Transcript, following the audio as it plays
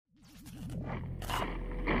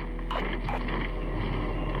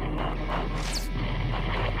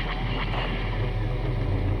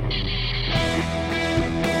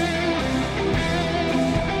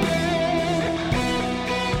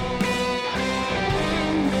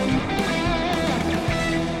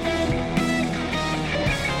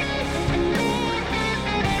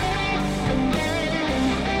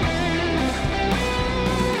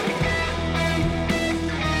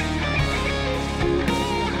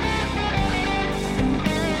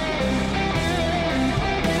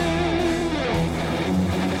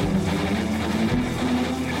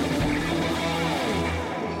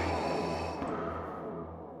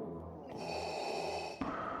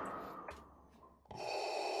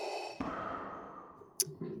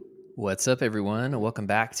What's up, everyone? Welcome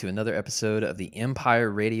back to another episode of the Empire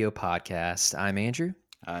Radio Podcast. I'm Andrew.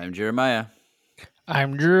 I'm Jeremiah.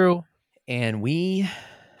 I'm Drew. And we,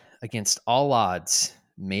 against all odds,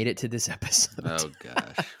 made it to this episode. Oh,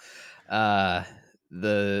 gosh.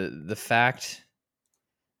 The fact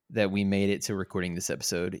that we made it to recording this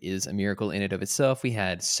episode is a miracle in and of itself. We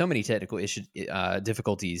had so many technical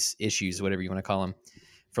difficulties, issues, whatever you want to call them,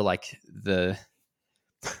 for the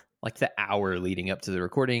hour leading up to the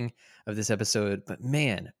recording of this episode. But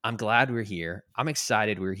man, I'm glad we're here. I'm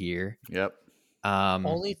excited we're here. Yep.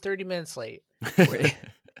 Only 30 minutes late.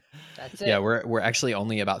 That's it. Yeah, we're actually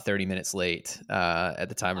only about 30 minutes late at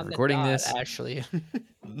the time of recording this. Actually.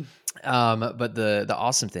 But the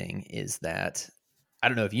awesome thing is that, I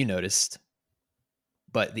don't know if you noticed,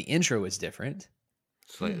 but the intro is different.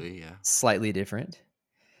 Slightly, yeah. Slightly different.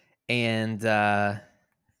 And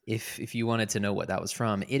if you wanted to know what that was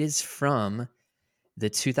from, it is from the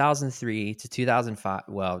 2003 to 2005.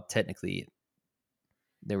 Well, technically,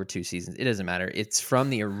 there were 2 seasons. It doesn't matter. It's from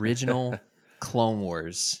the original Clone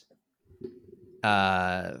Wars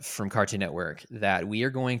from Cartoon Network that we are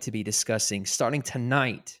going to be discussing starting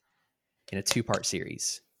tonight in a 2-part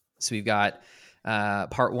series. So we've got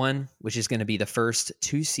part 1, which is going to be the first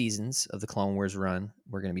 2 seasons of the Clone Wars run.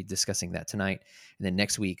 We're going to be discussing that tonight. And then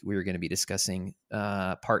next week, we're going to be discussing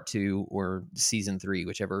part 2 or season 3,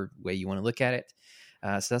 whichever way you want to look at it.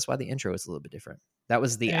 So that's why the intro is a little bit different. That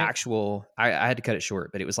was the actual, I had to cut it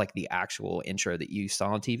short, but it was like the actual intro that you saw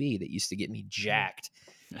on TV that used to get me jacked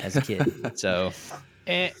as a kid. So,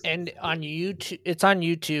 and on YouTube, it's on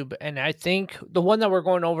YouTube. And I think the one that we're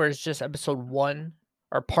going over is just episode 1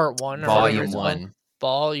 or part 1. Volume 1.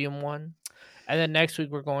 Volume 1. And then next week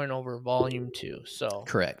we're going over volume 2. So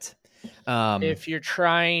correct. If you're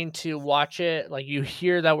trying to watch it, like you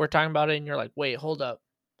hear that we're talking about it and you're like, wait, hold up,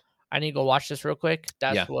 I need to go watch this real quick.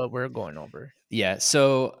 That's what we're going over. Yeah.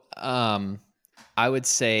 So I would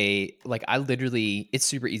say, it's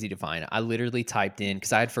super easy to find. I literally typed in,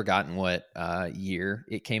 because I had forgotten what year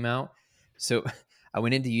it came out. So I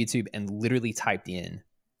went into YouTube and literally typed in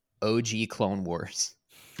OG Clone Wars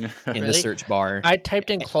in the search bar. I typed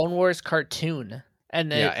in Clone Wars cartoon.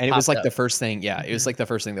 And it was like the first thing. Yeah, it was like the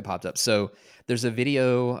first thing that popped up. So there's a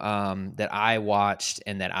video that I watched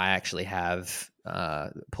and that I actually have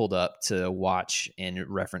pulled up to watch and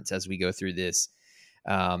reference as we go through this.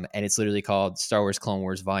 And it's literally called Star Wars Clone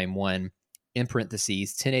Wars Volume 1, in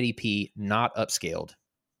parentheses, 1080p, not upscaled.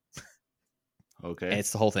 Okay. And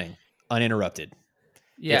it's the whole thing, uninterrupted.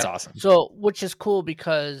 Yeah. It's awesome. So, which is cool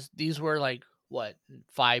because these were like,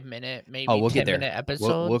 5-minute, maybe 10-minute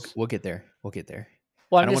episodes? We'll get there. We'll get there.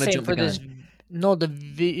 Well, I'm just saying for this, the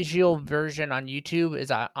visual version on YouTube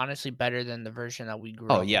is honestly better than the version that we grew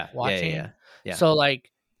up watching. Yeah. So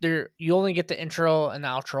you only get the intro and the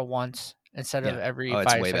outro once instead of every 5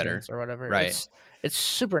 seconds better. Or whatever. Right. It's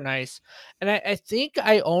super nice. And I think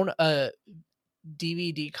I own a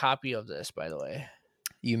DVD copy of this, by the way.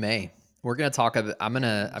 You may. We're going to talk about,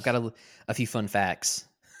 I've got a few fun facts.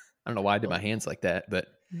 I don't know why I did my hands like that, but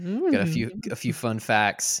got a few fun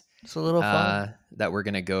facts. It's a little fun that we're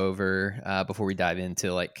gonna go over before we dive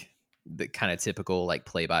into the kind of typical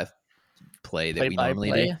play-by-play that we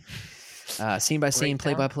normally do. Scene by scene,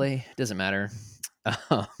 play-by-play, doesn't matter.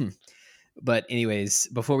 But anyways,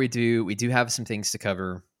 before we do have some things to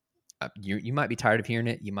cover. You might be tired of hearing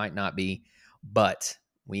it, you might not be, but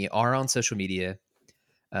we are on social media.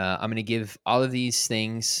 I'm gonna give all of these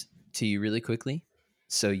things to you really quickly,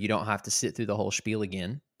 so you don't have to sit through the whole spiel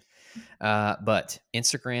again. But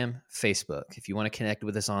Instagram, Facebook, if you want to connect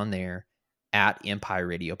with us on there, at Empire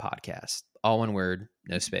Radio Podcast. All one word,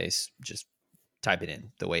 no space. Just type it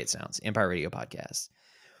in the way it sounds. Empire Radio Podcast.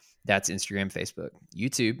 That's Instagram, Facebook.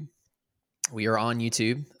 YouTube. We are on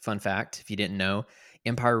YouTube. Fun fact, if you didn't know,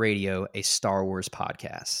 Empire Radio, a Star Wars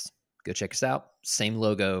podcast. Go check us out. Same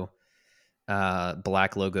logo.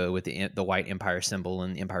 Black logo with the white Empire symbol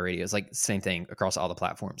and Empire Radio. It's like the same thing across all the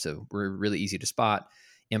platforms. So we're really easy to spot.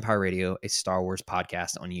 Empire Radio, a Star Wars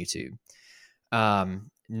podcast on YouTube.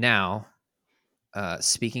 Now,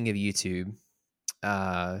 speaking of YouTube,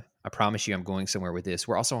 I promise you I'm going somewhere with this.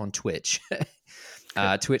 We're also on Twitch,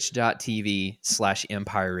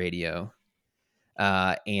 twitch.tv/Empire Radio.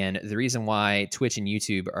 And the reason why Twitch and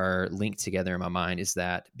YouTube are linked together in my mind is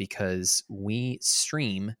that because we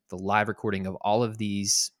stream the live recording of all of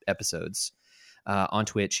these episodes on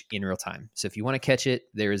Twitch in real time. So if you want to catch it,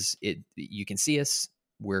 you can see us.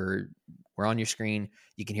 We're on your screen.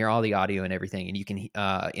 You can hear all the audio and everything, and you can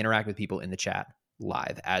interact with people in the chat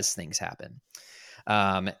live as things happen.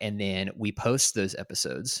 And then we post those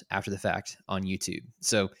episodes after the fact on YouTube.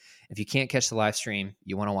 So if you can't catch the live stream,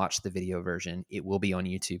 you want to watch the video version, it will be on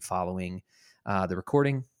YouTube following the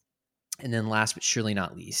recording. And then last but surely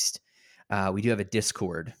not least, we do have a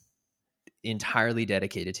Discord entirely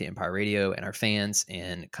dedicated to Empire Radio and our fans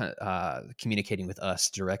and communicating with us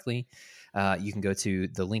directly. You can go to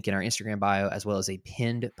the link in our Instagram bio, as well as a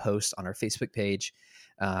pinned post on our Facebook page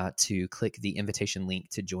to click the invitation link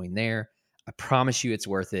to join there. I promise you it's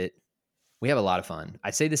worth it. We have a lot of fun. I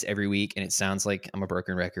say this every week and it sounds like I'm a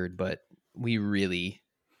broken record, but we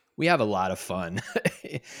have a lot of fun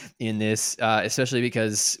in this, especially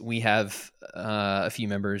because we have a few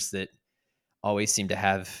members that always seem to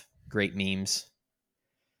have great memes,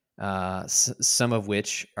 some of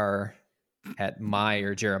which are at my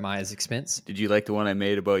or Jeremiah's expense. Did you like the one I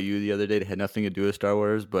made about you the other day? It had nothing to do with Star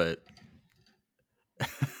Wars, but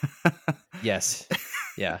yes,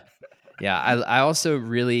 yeah. I also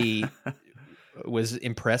really was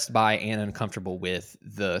impressed by and uncomfortable with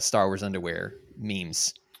the Star Wars underwear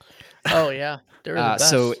memes. Oh yeah, they're the best.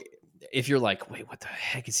 So if you're like, wait, what the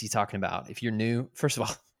heck is he talking about? If you're new, first of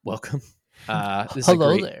all, welcome.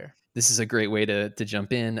 Hello there. This is a great way to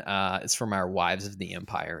jump in. It's from our Wives of the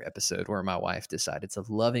Empire episode, where my wife decided to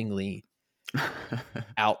lovingly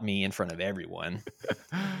out me in front of everyone.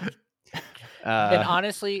 And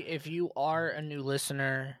honestly, if you are a new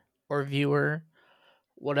listener or viewer,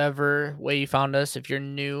 whatever way you found us, if you're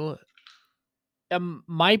new, it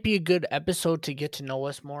might be a good episode to get to know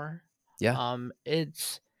us more. Yeah.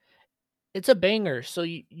 It's a banger, so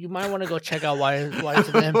you might want to go check out Wives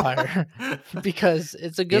of the Empire because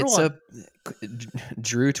it's a good one.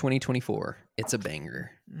 Drew 2024. It's a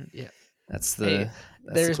banger. Yeah, that's the.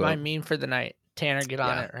 There's my meme for the night. Tanner, get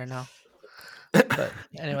on it right now. But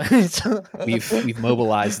anyway, we've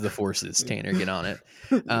mobilized the forces. Tanner, get on it.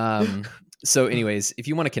 So, anyways, if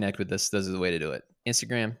you want to connect with us, those are the way to do it: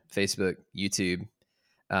 Instagram, Facebook, YouTube.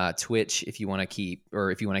 Twitch if you want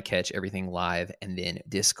to catch everything live, and then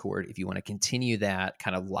Discord if you want to continue that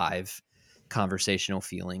kind of live conversational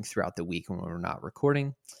feeling throughout the week when we're not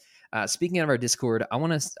recording. Speaking of our Discord, I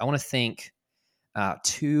want to thank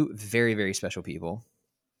two very, very special people,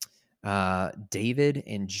 David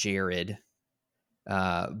and Jared.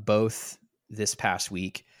 Both this past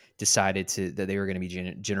week decided that they were going to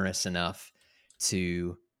be generous enough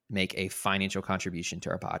to make a financial contribution to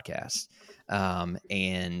our podcast.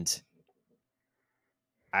 And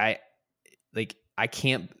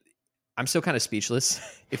I'm still kind of speechless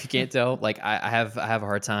if you can't tell. Like I have a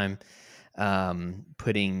hard time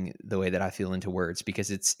putting the way that I feel into words,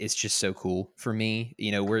 because it's just so cool for me.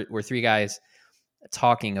 You know, we're three guys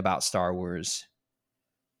talking about Star Wars.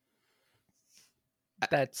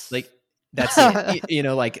 That's it. You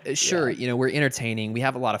know, like, sure, yeah. You know, we're entertaining. We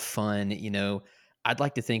have a lot of fun, you know. I'd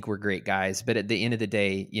like to think we're great guys, but at the end of the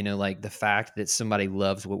day, you know, like the fact that somebody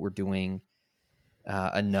loves what we're doing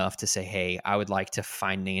enough to say, hey, I would like to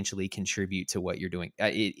financially contribute to what you're doing.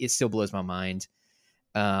 It still blows my mind.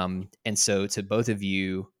 And so to both of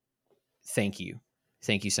you, thank you.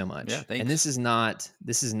 Thank you so much. Yeah, thanks. And this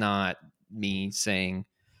is not me saying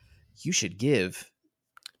you should give.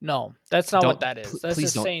 No, that's not what that is. That's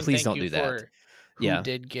please just saying please thank don't you do that. for who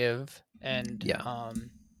did give. And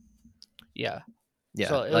Yeah,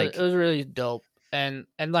 so it was really dope. And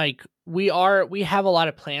like we have a lot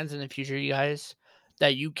of plans in the future, you guys,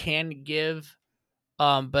 that you can give.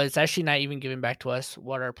 But it's actually not even giving back to us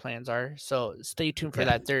what our plans are. So stay tuned for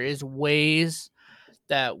that. There is ways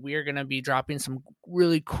that we're gonna be dropping some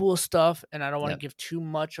really cool stuff, and I don't want to give too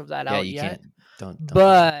much of that out yet. Don't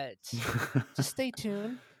but just stay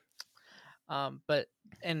tuned. But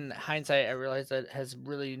in hindsight, I realized that has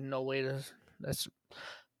really no way to.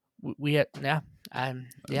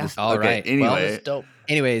 All right. Anyway, dope.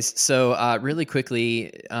 Anyways, so really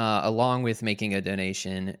quickly, along with making a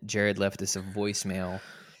donation, Jared left us a voicemail,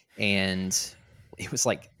 and it was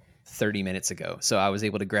like 30 minutes ago. So I was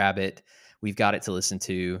able to grab it. We've got it to listen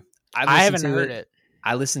to. I haven't heard it.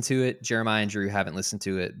 I listened to it. Jeremiah and Drew haven't listened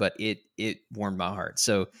to it, but it warmed my heart.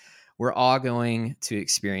 So we're all going to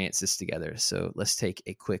experience this together. So let's take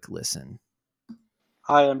a quick listen.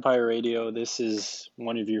 Hi, Empire Radio. This is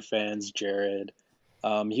one of your fans, Jared.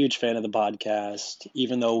 Huge fan of the podcast.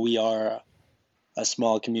 Even though we are a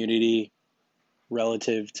small community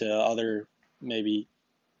relative to other maybe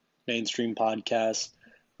mainstream podcasts,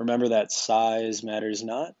 remember that size matters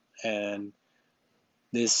not. And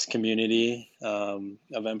this community of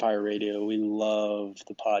Empire Radio, we love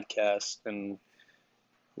the podcast, and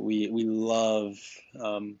we love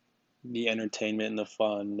the entertainment and the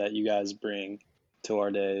fun that you guys bring to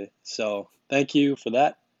our day. So thank you for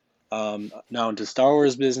that. Now into Star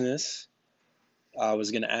Wars business. I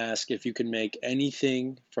was going to ask if you could make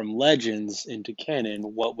anything from Legends into canon,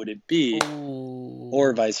 what would it be? Ooh.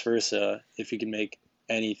 Or vice versa, if you could make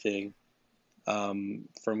anything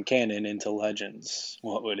from canon into Legends,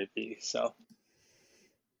 what would it be? So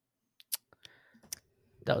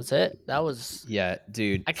That was it. That was. Yeah,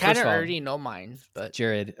 dude. I kind first of all, already know mine, but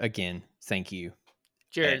Jared, again, thank you.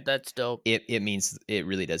 Jared, that's dope. It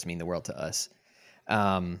really does mean the world to us.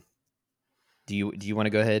 Do you want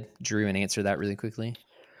to go ahead, Drew, and answer that really quickly?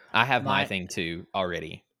 I have my thing too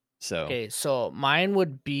already. So okay, so mine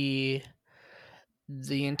would be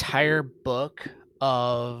the entire book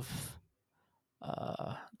of.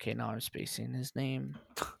 Okay, now I'm spacing his name.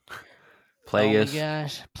 Plagueis. Oh my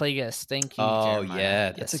gosh, Plagueis. Thank you. Oh Jeremiah.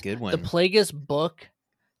 yeah, that's Yes. a good one. The Plagueis book,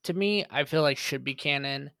 to me, I feel like should be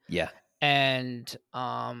canon, Yeah. and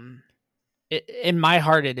in my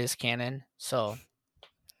heart, it is canon. So,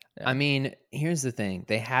 yeah. I mean, here's the thing: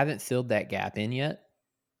 they haven't filled that gap in yet.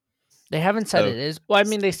 They haven't said So- it is. Well, I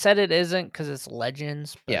mean, they said it isn't because it's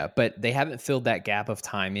Legends. But Yeah, but they haven't filled that gap of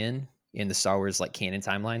time in the Star Wars like canon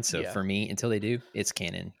timeline. So Yeah. for me, until they do, it's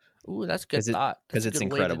canon. Ooh, that's a good 'Cause it- thought. 'cause That's a it's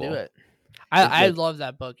good way to do incredible. it. I like, love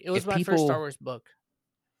that book. It was if my first people- Star Wars book.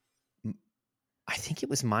 I think it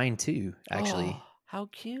was mine too. Actually, Oh, how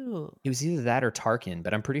cute. it was either that or Tarkin,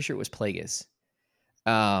 but I'm pretty sure it was Plagueis.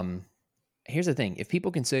 Here's the thing: if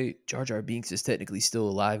people can say Jar Jar Binks is technically still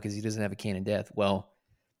alive because he doesn't have a canon death, well,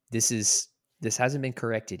 this hasn't been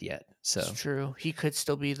corrected yet. So It's true. He could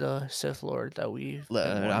still be the Sith Lord that we've. been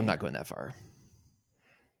I'm wanting. not going that far.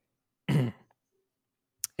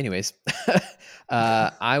 Anyways,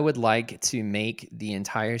 I would like to make the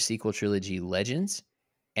entire sequel trilogy Legends,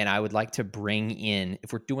 and I would like to bring in,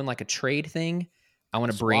 if we're doing like a trade thing, I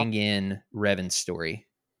want to Swap. bring in Revan's story.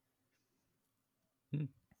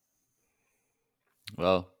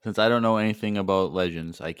 Well, since I don't know anything about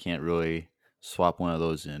Legends, I can't really swap one of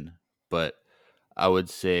those in. But I would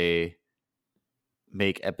say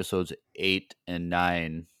make episodes 8 and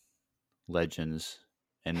 9 Legends,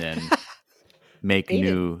 and then make Eight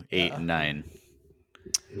new 8 and 9.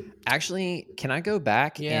 Actually, can I go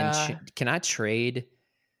back Yeah. and can I trade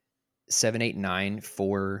 7, 8, 9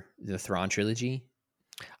 for the Thrawn trilogy?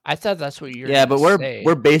 I thought that's what you're. Yeah, but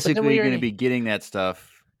we're basically we going to already- be getting that stuff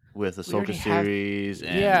with the we already Ahsoka have- series,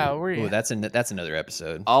 and Yeah, we're. Oh, that's another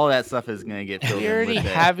episode. all that stuff is going to get filled We're in already with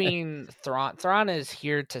that. having Thrawn. Thrawn is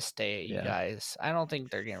here to stay, you Yeah. guys. I don't think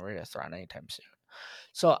they're getting rid of Thrawn anytime soon.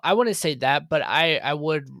 So I wouldn't say that, but I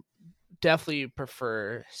would definitely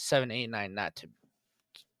prefer 7, 8, 9 not to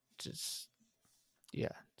just. Yeah.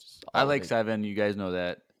 just I all like of it. 7. You guys know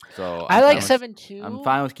that. So I I'm like fine with- 7 too. I'm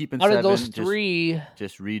fine with keeping Out 7. of those just- three,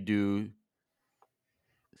 just redo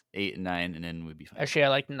 8 and 9, and then we'd be fine. actually, I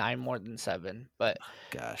like 9 more than 7, but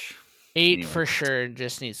Gosh. 8 Anyway. for sure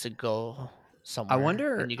just needs to go somewhere. I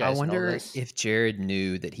wonder. and you I guys know wonder this. if Jared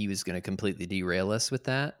knew that he was going to completely derail us with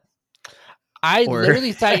that. I or-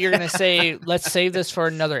 literally thought you were gonna say, "Let's save this for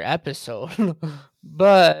another episode,"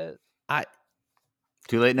 but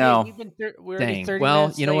Too late hey, now. we're already Dang. 30 Well,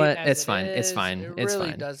 minutes you know late what? as It's it fine. It's is. fine. It It's really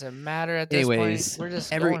fine. doesn't matter at this Anyways, point. We're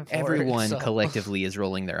just going for everyone it, so. collectively is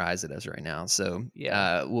rolling their eyes at us right now. So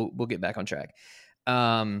Yeah. we'll get back on track.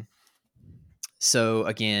 So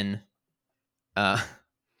again,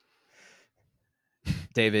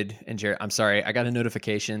 David and Jared, I'm sorry, I got a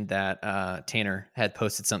notification that Tanner had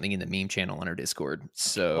posted something in the meme channel on our Discord.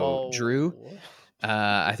 So Drew,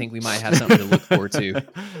 I think we might have something to look forward to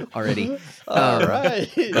already. All Um, right.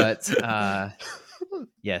 But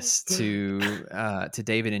yes, to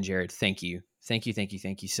David and Jared, thank you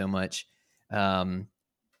so much.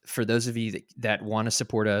 For those of you that want to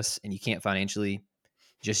support us and you can't financially,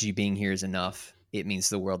 just you being here is enough. It means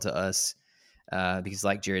the world to us. Because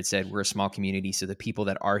like Jared said, we're a small community, so the people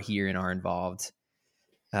that are here and are involved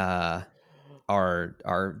are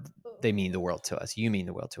they mean the world to us. You mean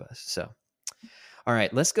the world to us. So, all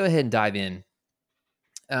right, let's go ahead and dive in.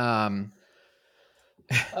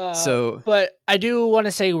 So, but I do want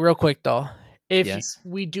to say real quick though, if Yes.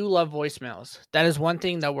 we do love voicemails, that is one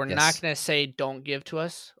thing that we're not Yes. going to say don't give to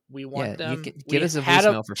us. We want Yeah, you them. can give We us a had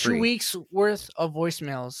voicemail for 2 free. weeks worth of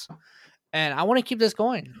voicemails, and I want to keep this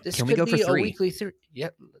going. This Can we could go for be a 3? weekly three.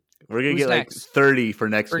 Yep. We're going to Who's get like next? 30 for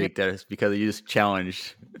next Bring week. That is because you just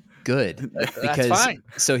challenged. good. That's Because fine.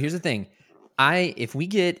 so here's the thing. If we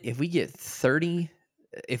get 30,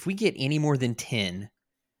 if we get any more than 10,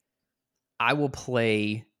 I will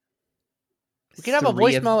play. We can have a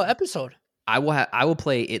 3 of- voicemail episode. I will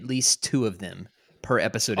play at least 2 of them per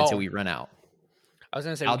episode until Oh. we run out. I was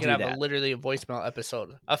going to say I'll we could do have that. literally a voicemail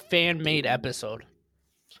episode, a fan made episode.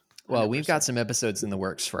 Well, we've got 100%. some episodes in the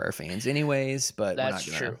works for our fans, anyways. But we're That's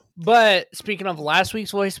not gonna- true. But speaking of last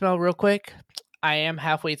week's voicemail, real quick, I am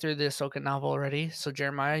halfway through the Ahsoka novel already. So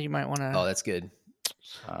Jeremiah, you might want to Oh, that's good.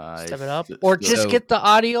 step it up, or just So- get the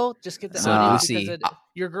audio. Just get the So audio Lucy- because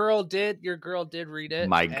your girl did read it.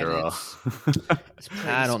 My and girl. it's pretty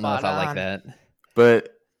I don't know if I spot like on. that. But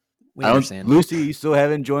We I don't, understand. Lucy, you still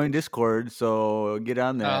haven't joined Discord, so get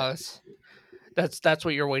on that. That's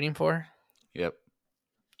what you're waiting for. Yep.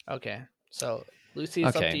 Okay, so Lucy,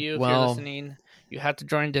 it's up Okay, to you if well- you're listening. You have to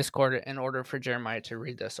join Discord in order for Jeremiah to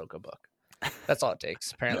read the Ahsoka book. That's all it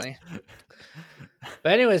takes, apparently.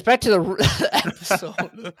 But anyways, back to the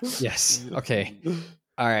episode. Yes. Okay.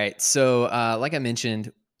 All right. So, like I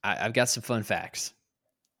mentioned, I've got some fun facts.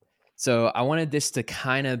 So, I wanted this to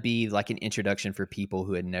kind of be like an introduction for people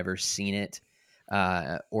who had never seen it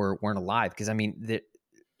or weren't alive. Because, I mean,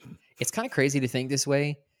 it's kind of crazy to think this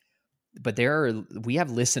way, but we have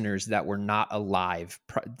listeners that were not alive,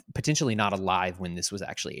 potentially not alive when this was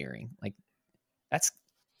actually airing. Like,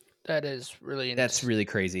 That is really that's really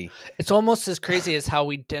crazy. It's almost as crazy as how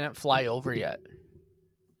we didn't fly over yet.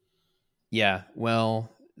 Yeah.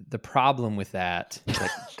 Well, the problem with that,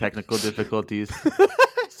 like, Technical difficulties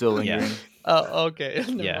still lingering. Yeah. Oh, okay.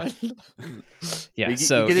 Never Yeah. mind. yeah. You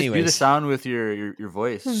So, can just do the anyways, sound with your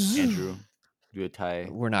voice, Andrew. Do a tie.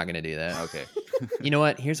 we're not going to do that. Okay. You know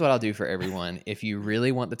what? Here's what I'll do for everyone. If you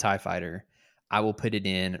really want the TIE Fighter, I will put it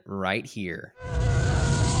in right here.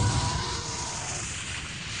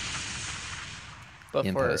 But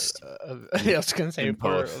In for post. I was gonna say In for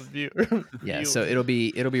a post. viewer. Yeah, view. so it'll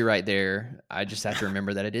be right there. I just have to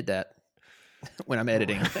remember that I did that when I'm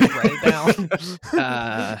editing. Write it down.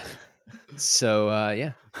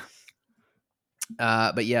 Yeah.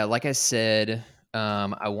 But yeah, like I said,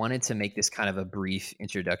 I wanted to make this kind of a brief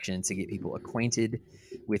introduction to get people acquainted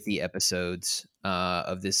with the episodes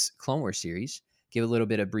of this Clone Wars series, give a little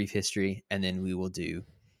bit of brief history, and then we will do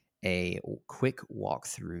a quick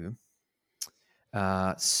walkthrough.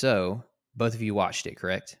 So both of you watched it,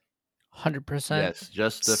 correct? 100%. Yes,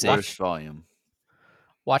 just the Sick. first volume.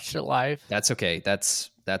 Watched it live. That's okay.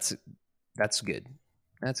 That's good.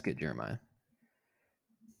 That's good, Jeremiah.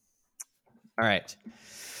 All right.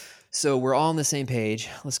 So we're all on the same page.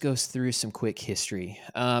 Let's go through some quick history.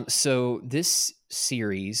 So this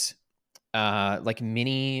series, like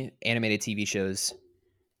many animated TV shows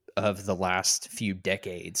of the last few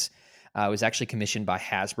decades, was actually commissioned by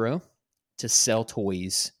Hasbro to sell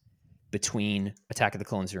toys between Attack of the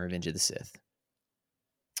Clones and Revenge of the Sith.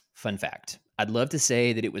 Fun fact. I'd love to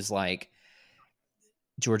say that it was like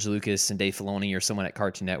George Lucas and Dave Filoni or someone at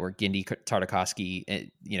Cartoon Network, Genndy Tartakovsky,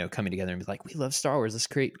 coming together and be like, we love Star Wars. Let's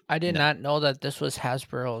create. I did No. not know that this was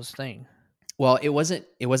Hasbro's thing. Well, it wasn't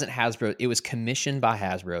Hasbro. It was commissioned by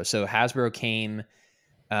Hasbro. So Hasbro came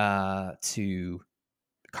to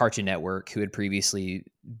Cartoon Network, who had previously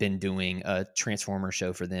been doing a Transformer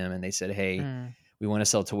show for them, and they said, hey, Mm, we want to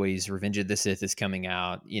sell toys. Revenge of the Sith is coming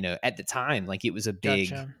out. At the time, like, it was a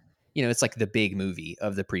big, gotcha. it's like the big movie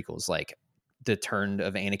of the prequels, like the turn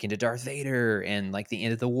of Anakin to Darth Vader and like the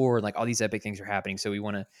end of the war, like all these epic things are happening. So we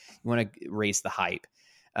want to raise the hype.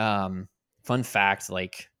 Fun fact,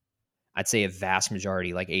 like, I'd say a vast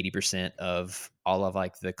majority, like 80% of all of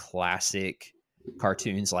like the classic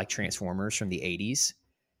cartoons like Transformers from the 80s,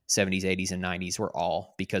 70s, 80s, and 90s were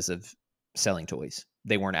all because of selling toys.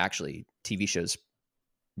 They weren't actually TV shows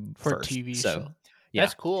For first. TV So, show. yeah.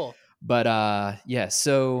 That's cool. But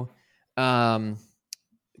so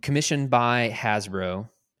commissioned by Hasbro.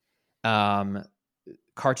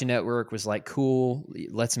 Cartoon Network was like, cool,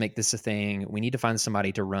 let's make this a thing. We need to find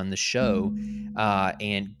somebody to run the show.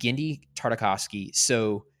 And Genndy Tartakovsky.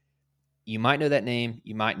 So you might know that name,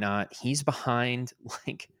 you might not. He's behind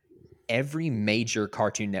like every major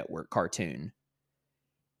Cartoon Network cartoon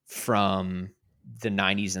from the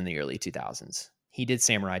 90s and the early 2000s. He did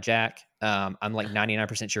Samurai Jack. I'm like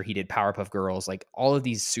 99% sure he did Powerpuff Girls, like all of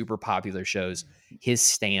these super popular shows. His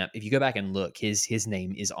stamp, if you go back and look, his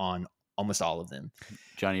name is on almost all of them.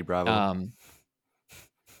 Johnny Bravo.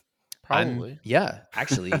 Probably.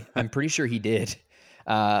 Actually, I'm pretty sure he did.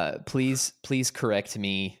 Please correct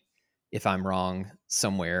me if I'm wrong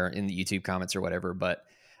somewhere in the YouTube comments or whatever, but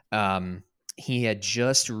he had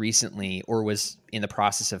just recently, or was in the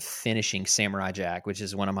process of finishing Samurai Jack, which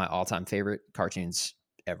is one of my all-time favorite cartoons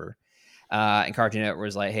ever. And Cartoon Network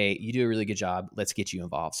was like, hey, you do a really good job. Let's get you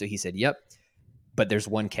involved. So he said, yep, but there's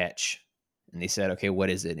one catch. And they said, okay, what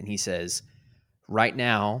is it? And he says, right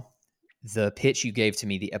now, the pitch you gave to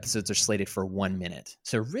me, the episodes are slated for 1 minute.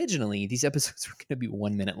 So originally, these episodes were going to be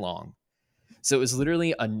 1 minute long. So it was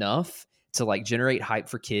literally enough to like generate hype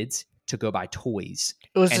for kids to go buy toys.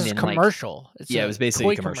 It was And just then, like- commercial. It's Yeah, a it was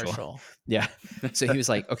basically a toy commercial. Yeah. So he was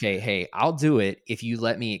like, okay, hey, I'll do it if you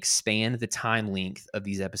let me expand the time length of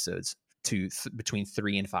these episodes to between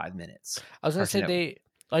 3 and 5 minutes. I was gonna Cartoon say they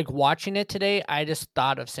like watching it today. I just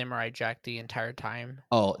thought of Samurai Jack the entire time.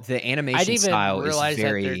 Oh, the I animation didn't even style is realize that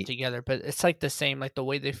they're very, together, but it's like the same. Like the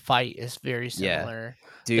way they fight is very Yeah. similar.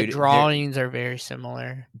 dude. The drawings are very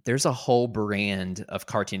similar. There's a whole brand of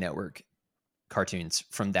Cartoon Network cartoons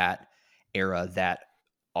from that era that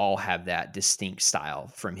all have that distinct style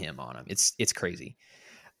from him on them. It's crazy.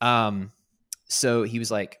 So he was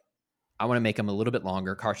like, I want to make them a little bit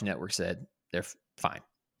longer. Cartoon Network said they're fine.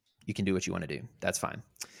 You can do what you want to do. That's fine.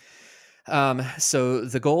 So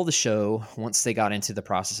the goal of the show, once they got into the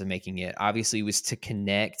process of making it, obviously was to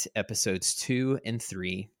connect episodes 2 and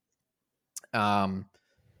 3,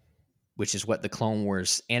 which is what the Clone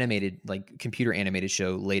Wars animated, like computer animated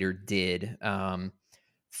show later did.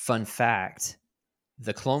 Fun fact,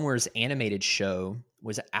 the Clone Wars animated show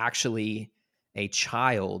was actually a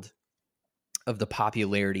child of the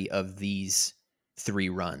popularity of these 3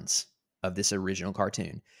 runs of this original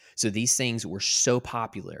cartoon. So these things were so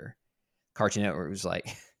popular, Cartoon Network was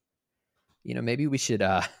like, maybe we should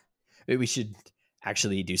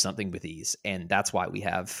actually do something with these. And that's why we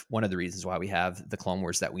have, one of the reasons why we have the Clone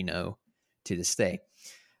Wars that we know to this day.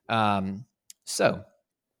 The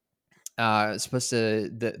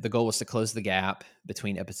goal was to close the gap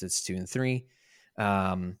between episodes 2 and 3.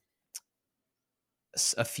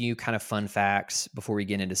 A few kind of fun facts before we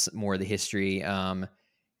get into more of the history.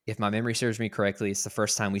 If my memory serves me correctly, it's the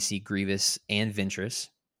first time we see Grievous and Ventress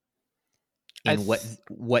in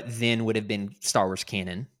what then would have been Star Wars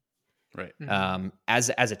canon. Right. As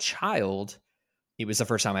a child, it was the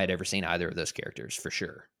first time I had ever seen either of those characters for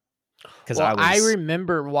sure. Because I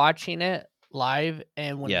remember watching it live,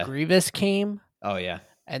 and when Grievous came, oh yeah,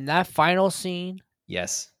 and that final scene,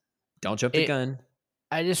 yes, don't jump the gun.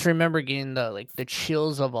 I just remember getting the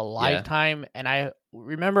chills of a lifetime, and I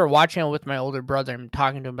remember watching it with my older brother and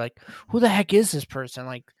talking to him like, "Who the heck is this person?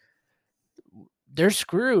 Like, they're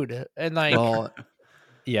screwed." And like, well,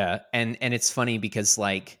 yeah, and it's funny because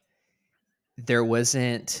there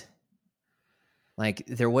wasn't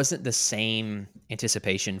the same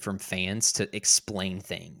anticipation from fans to explain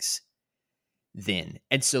things then,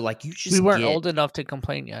 and so we weren't old enough to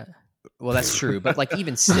complain yet. Well, that's true, but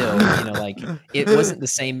even still, it wasn't the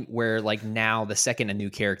same where now the second a new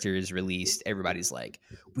character is released, everybody's like,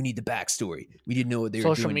 we need the backstory. We didn't know what they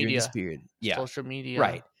were doing during this period. Yeah. Social media.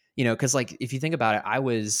 Right. Because if you think about it,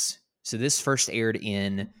 so this first aired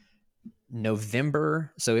in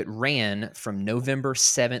November. So it ran from November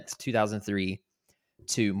 7th, 2003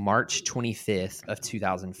 to March 25th of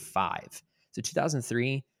 2005. So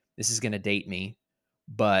 2003, this is going to date me,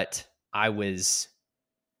 but I was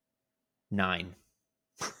 9.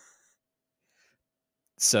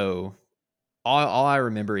 So all I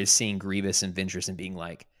remember is seeing Grievous and Ventress and being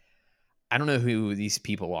like, I don't know who these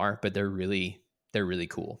people are, but they're really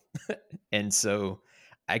cool. And so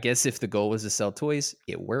I guess if the goal was to sell toys,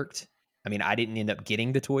 it worked. I mean, I didn't end up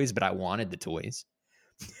getting the toys, but I wanted the toys.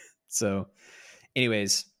 So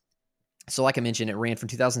anyways, so like I mentioned, it ran from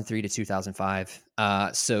 2003 to 2005.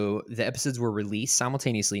 So the episodes were released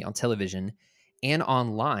simultaneously on television and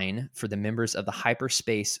online for the members of the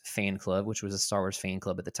Hyperspace Fan Club, which was a Star Wars fan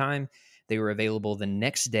club at the time. They were available the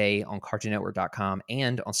next day on CartoonNetwork.com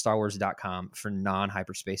and on StarWars.com for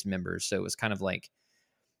non-Hyperspace members. So it was kind of like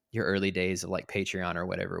your early days of Patreon or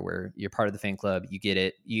whatever, where you're part of the fan club, you get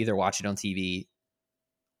it, you either watch it on TV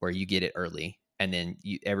or you get it early, and then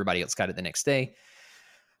everybody else got it the next day.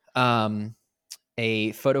 A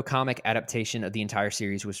photocomic adaptation of the entire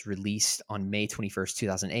series was released on May 21st,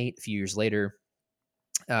 2008. A few years later,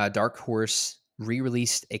 Dark Horse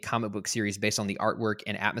re-released a comic book series based on the artwork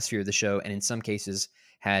and atmosphere of the show, and in some cases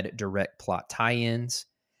had direct plot tie-ins.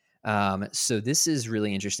 So this is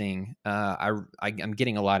really interesting. I'm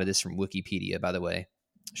getting a lot of this from Wikipedia, by the way.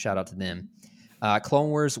 Shout out to them. Clone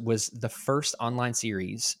Wars was the first online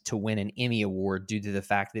series to win an Emmy Award due to the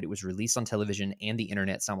fact that it was released on television and the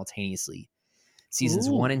internet simultaneously. Seasons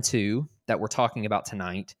 1 and 2 that we're talking about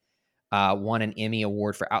tonight won an Emmy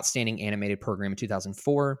Award for Outstanding Animated Program in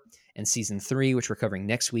 2004, and Season 3, which we're covering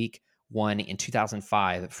next week, won in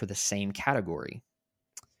 2005 for the same category.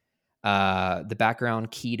 The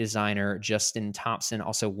background key designer, Justin Thompson,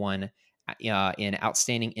 also won in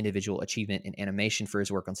Outstanding Individual Achievement in Animation for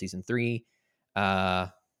his work on Season 3.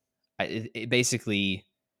 Basically,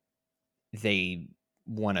 they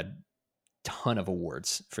won a ton of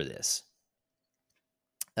awards for this.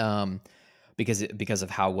 Because of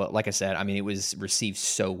how well, like I said, I mean, it was received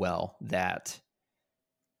so well that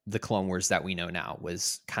the Clone Wars that we know now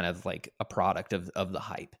was kind of like a product of the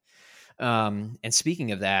hype. And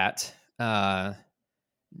speaking of that,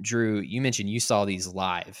 Drew, you mentioned you saw these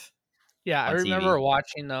live. Yeah, I on remember TV.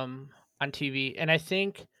 watching them on TV, and I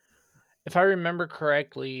think if I remember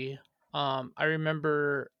correctly, I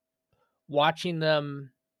remember watching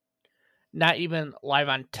them not even live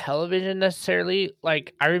on television necessarily.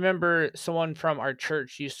 Like I remember someone from our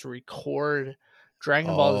church used to record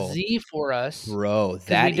Dragon Ball Oh, Z for us bro,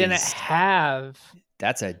 because we didn't have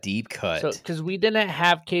that's a deep cut. because we didn't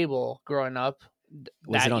have cable growing up.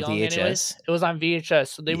 Was it That on young anyways. VHS? It was on VHS,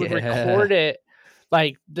 so they would Yeah. record it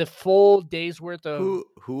like the full day's worth of.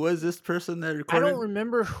 Who was this person that I recorded? don't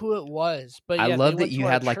remember who it was, but yeah, I they love that went you to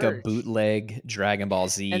our had like a church, bootleg Dragon Ball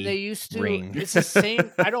Z and they used to. ring. It's the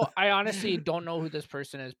same. I honestly don't know who this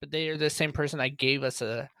person is, but they are the same person that gave us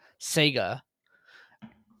a Sega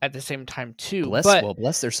at the same time too.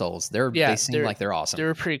 Bless their souls. They seem they're- like they're awesome. They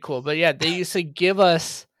were pretty cool, but yeah, they used to give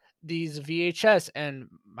us these VHS, and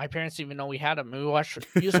my parents didn't even know we had them. We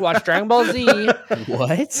used to watch Dragon Ball Z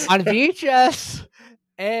What? on VHS.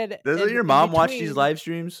 And Doesn't and your in mom watch these between- live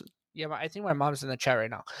streams? Yeah, I think my mom's in the chat right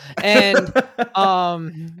now. And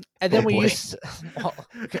and then Oh, we boy. used. Well,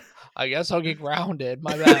 I guess I'll get grounded.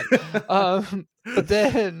 My bad. But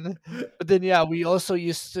then yeah, we also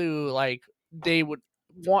used to like they would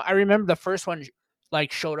want. I remember the first one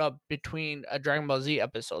like showed up between a Dragon Ball Z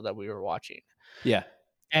episode that we were watching, Yeah.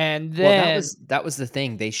 and Well, then that was the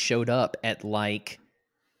thing. They showed up at like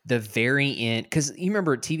the very end because you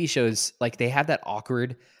remember TV shows like they have that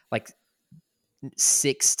awkward like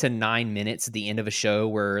 6 to 9 minutes at the end of a show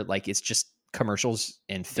where like it's just commercials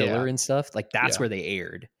and filler Yeah. and stuff. Like that's Yeah. where they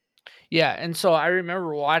aired. yeah, and so I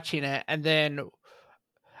remember watching it, and then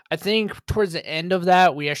I think towards the end of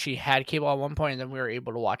that, we actually had cable at one point, and then we were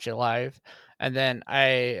able to watch it live. And then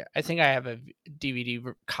I think I have a DVD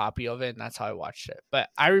copy of it, and that's how I watched it. But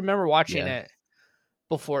I remember watching Yeah. it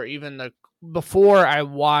before I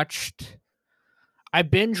watched. I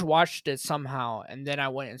binge watched it somehow, and then I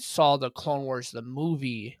went and saw the Clone Wars the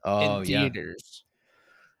movie Oh, in yeah. theaters,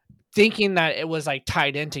 thinking that it was like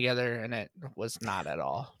tied in together, and it was not at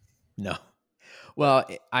all. No. Well,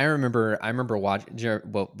 I remember watching.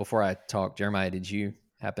 Well, before I talk, Jeremiah, did you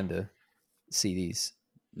happen to see these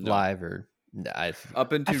No. live or?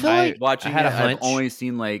 Up until feel like watching I had it, a I've hunch. only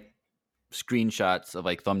seen like screenshots of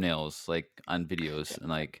like thumbnails, like on videos, and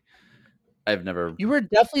like I've never. You were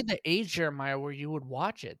definitely the age, Jeremiah, where you would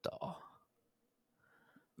watch it, though.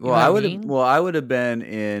 You Well, know I what would I have. mean? Well, I would have been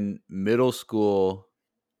in middle school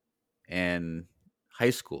and high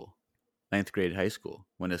school, 9th grade high school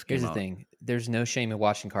when this came Here's the out. thing: there's no shame in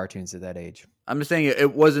watching cartoons at that age. I'm just saying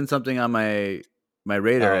it wasn't something on my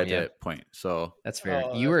radar Oh, at yeah. that point. So, That's fair.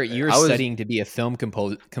 Oh, you that's were fair. you were I was- studying to be a film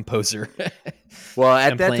composer. well,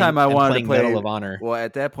 at and that time, I and wanted to playing play. Medal of Honor. Well,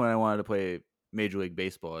 at that point, I wanted to play Major League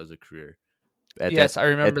Baseball as a career. At Yes, that, I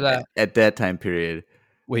remember that. At that time period.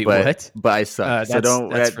 Wait, but, what? But I suck. So don't.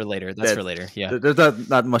 That's that- for later. That's for later. Yeah. There's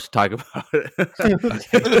not much to talk about.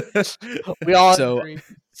 We all So- agree.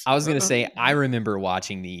 I was gonna say I remember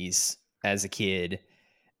watching these as a kid,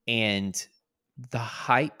 and the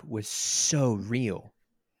hype was so real.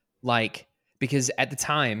 Like because at the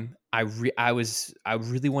time I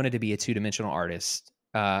really wanted to be a two-dimensional artist.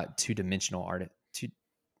 Yeah,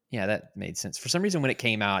 that made sense. For some reason when it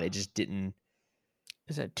came out, it just didn't.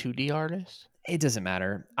 Is it 2D artist? It doesn't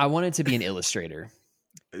matter. I wanted to be an illustrator.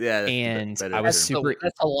 Yeah, And better I was term. super-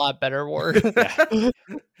 That's a lot better word.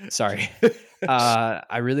 Sorry.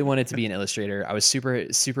 I really wanted to be an illustrator. I was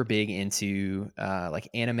super big into like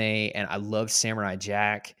anime, and I loved Samurai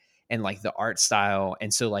Jack and like the art style.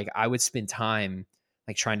 And so like I would spend time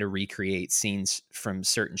like trying to recreate scenes from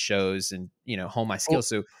certain shows and hone my skills.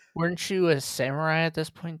 So Weren't you a samurai at this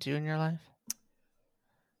point too in your life?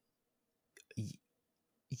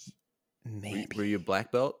 maybe Were you a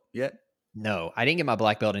black belt yet? no, I didn't get my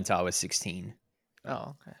black belt until I was 16. Oh,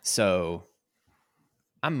 okay. So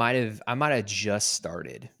I might have just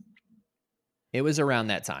started. It was around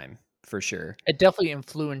that time for sure. It definitely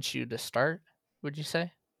influenced you to start, would you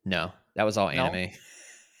say? No, that was all No? anime.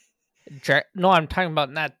 No, I'm talking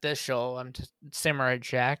about not this show. I'm just Samurai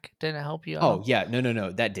Jack. Didn't it help you? at Oh all? yeah,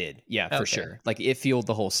 no, that did. Yeah, for Okay. sure. Like it fueled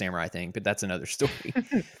the whole samurai thing, but that's another story.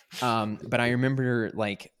 But I remember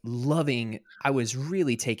like loving. I was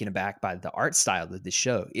really taken aback by the art style of the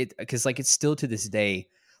show. Because like it's still to this day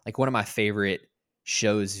like one of my favorite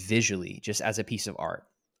shows visually, just as a piece of art.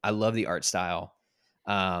 I love the art style,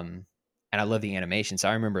 and I love the animation. So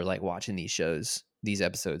I remember like watching these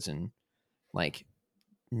episodes, and like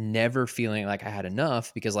never feeling like I had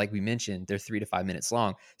enough because like we mentioned, they're 3 to 5 minutes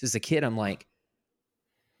long. So as a kid, I'm like,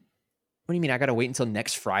 do you mean I got to wait until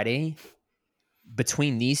next Friday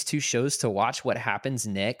between these two shows to watch what happens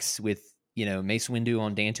next with, you know, Mace Windu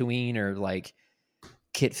on Dantooine or like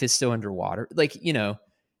Kit Fisto underwater? Like, you know,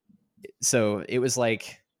 so it was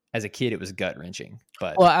like, as a kid, it was gut wrenching.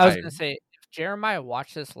 But Well, I was gonna say, if Jeremiah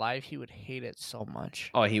watched this live, he would hate it so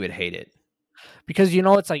much oh, he would hate it. because you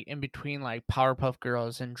know it's like in between like Powerpuff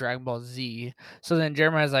Girls and Dragon Ball Z. So then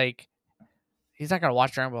Jeremiah's like, he's not gonna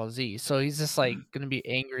watch Dragon Ball Z, so he's just like gonna be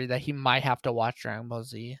angry that he might have to watch Dragon Ball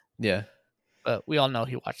Z. Yeah. But we all know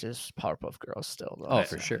he watches Powerpuff Girls still, though. Oh,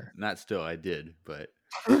 for sure. Not still, I did, but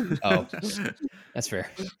Oh, that's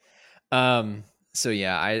fair. So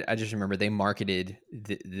yeah, I just remember they marketed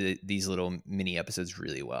these little mini episodes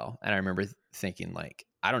really well, and I remember thinking like,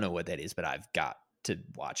 I don't know what that is, but I've got to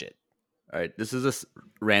watch it. All right, this is a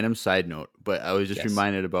random side note, but I was just Yes.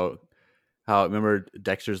 reminded about how, remember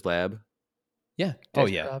Dexter's Lab? Yeah. Oh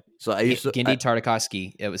yeah. So I used to Gendy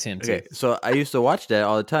Tartakovsky. It was him too. Okay, so I used to watch that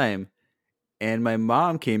all the time, and my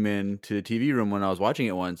mom came in to the TV room when I was watching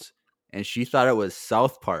it once, and she thought it was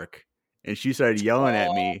South Park, and she started yelling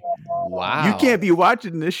at me, Wow. "You can't be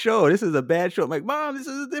watching this show. This is a bad show." I'm like, "Mom, this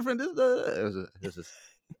is different."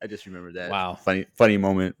 I just remembered that. Wow. Funny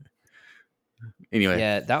moment. Anyway,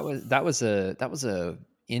 Yeah, that was a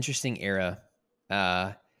interesting era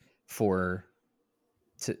to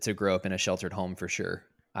grow up in a sheltered home for sure.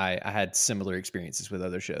 I had similar experiences with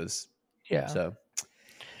other shows. Yeah. So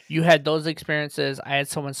You had those experiences. I had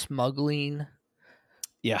someone smuggling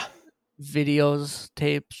yeah. videos,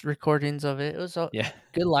 tapes, recordings of it. It was a Yeah.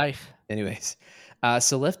 good life. Anyways,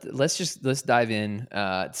 so let's dive in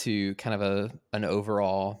to kind of an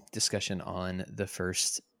overall discussion on the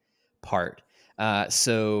first part.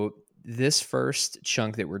 So this first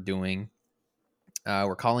chunk that we're doing,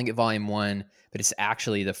 we're calling it Volume 1, but it's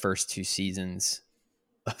actually the first 2 seasons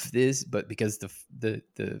of this. But because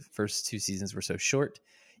the first 2 seasons were so short,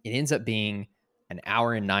 it ends up being an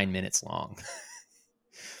hour and 9 minutes long.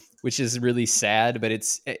 Which is really sad, but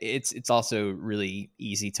it's also really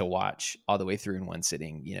easy to watch all the way through in one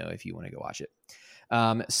sitting, you know, if you want to go watch it.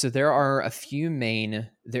 So there are a few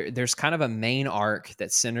there's kind of a main arc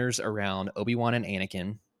that centers around Obi-Wan and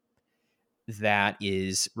Anakin that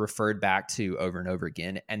is referred back to over and over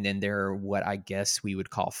again. And then there are what I guess we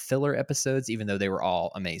would call filler episodes, even though they were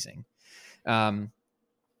all amazing.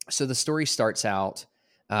 So the story starts out,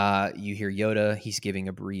 you hear Yoda, he's giving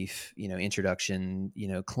a brief, you know, introduction, you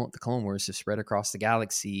know, the Clone Wars have spread across the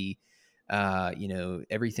galaxy. You know,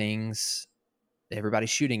 everybody's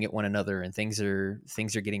shooting at one another and things are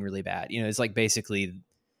getting really bad. You know, it's like basically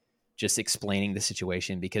just explaining the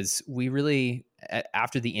situation because we really,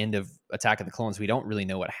 after the end of Attack of the Clones, we don't really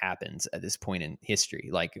know what happens at this point in history.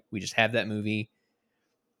 Like we just have that movie.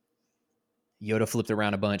 Yoda flipped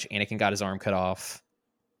around a bunch. Anakin got his arm cut off.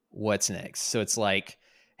 What's next? So it's like,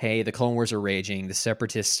 hey, the Clone Wars are raging. The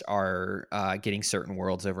Separatists are getting certain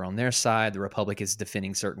worlds over on their side. The Republic is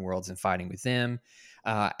defending certain worlds and fighting with them.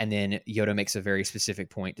 And then Yoda makes a very specific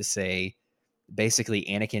point to say, basically,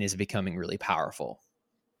 Anakin is becoming really powerful.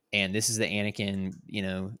 And this is the Anakin, you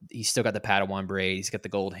know, he's still got the Padawan braid. He's got the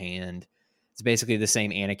gold hand. It's basically the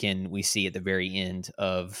same Anakin we see at the very end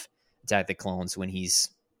of Attack of the Clones when he's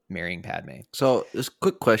marrying Padme. So this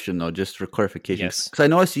quick question though, just for clarification, Yes. because I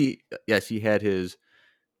know he had his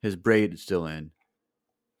braid still in,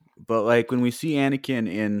 but like when we see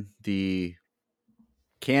Anakin in the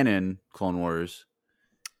canon Clone Wars,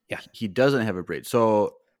 Yeah. he doesn't have a braid.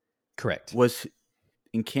 So Correct. was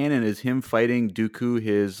in canon is him fighting Dooku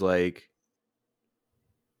his like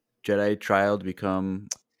Jedi trial to become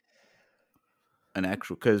an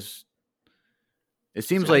actual, because it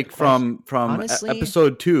seems So like from Honestly-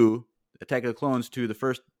 episode 2, Attack of the Clones, to the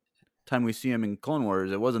first time we see him in Clone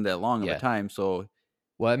Wars, it wasn't that long of Yeah. a time. So,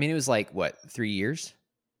 Well, I mean, it was like, what, 3 years?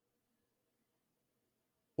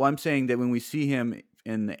 well, I'm saying that when we see him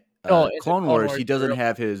in No, in the Clone Clone Wars, Wars, he doesn't real-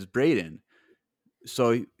 have his braid in.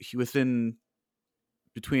 So he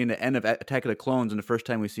between the end of Attack of the Clones and the first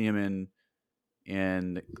time we see him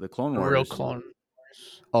in the Clone Wars, Real Clone.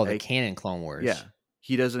 Oh, the Like, canon Clone Wars. yeah,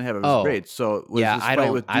 he doesn't have his Oh. braid. So was Yeah, this I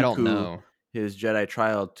fight with don't Dooku know. his Jedi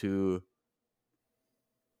trial to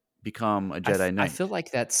become a I Jedi Knight? feel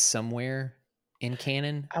like that's somewhere in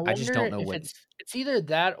canon. I just don't know if what. it's either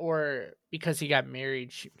that or because he got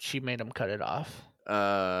married, she made him cut it off.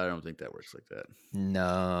 I don't think that works like that.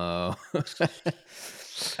 No. But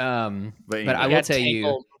But anyway. I He will got tell you,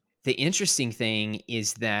 tangled. the interesting thing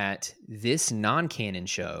is that this non-canon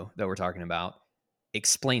show that we're talking about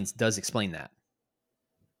does explain that.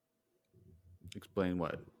 Explain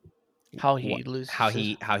what? How he What- loses how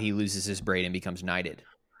his- he loses his braid and becomes knighted.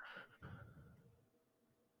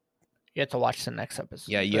 You have to watch the next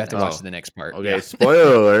episode. Yeah, you have to watch the next part. Okay, Yeah.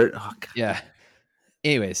 spoiler alert. Oh, God. Yeah.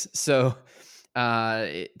 Anyways, so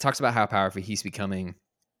it talks about how powerful he's becoming.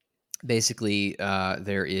 Basically,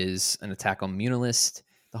 there is an attack on Munilist,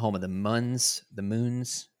 the home of the Muns,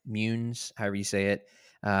 Munes, however you say it.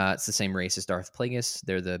 It's the same race as Darth Plagueis.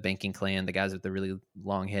 They're the banking clan, the guys with the really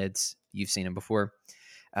long heads. You've seen them before.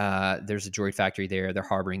 There's a droid factory there. They're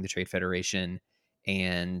harboring the Trade Federation,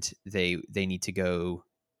 and they need to go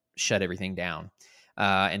shut everything down.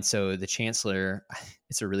 And so the Chancellor,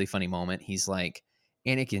 it's a really funny moment. He's like,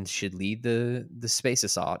 Anakin should lead the space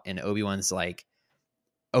assault, and Obi-Wan's like,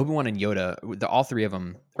 Obi-Wan and Yoda, all three of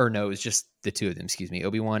them, or no, it's just the two of them, excuse me.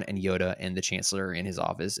 Obi-Wan and Yoda and the Chancellor in his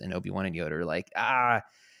office, and Obi-Wan and Yoda are like,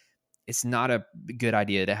 it's not a good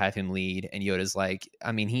idea to have him lead. And Yoda's like,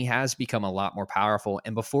 I mean, he has become a lot more powerful.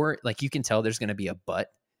 And before, like, you can tell there's going to be a but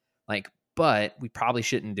we probably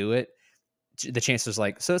shouldn't do it. The Chancellor's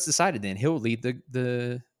like, so it's decided then. He'll lead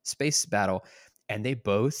the space battle. And they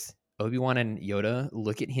both, Obi-Wan and Yoda,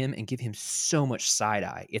 look at him and give him so much side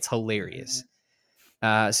eye. It's hilarious.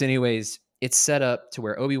 So anyways, it's set up to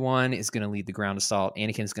where Obi-Wan is going to lead the ground assault.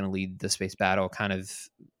 Anakin's going to lead the space battle, kind of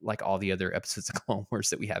like all the other episodes of Clone Wars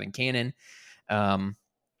that we have in canon. And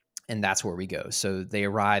that's where we go. So they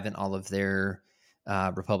arrive in all of their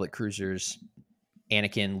Republic cruisers.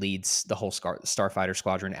 Anakin leads the whole Starfighter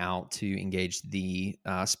squadron out to engage the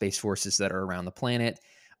space forces that are around the planet.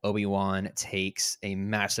 Obi-Wan takes a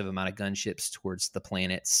massive amount of gunships towards the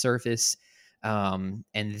planet's surface. And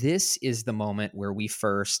this is the moment where we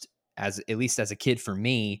first, at least as a kid for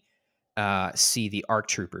me, see the ARC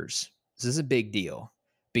troopers. This is a big deal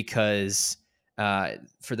because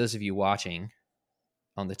for those of you watching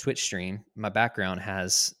on the Twitch stream, my background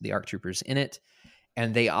has the ARC troopers in it,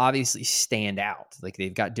 and they obviously stand out. Like,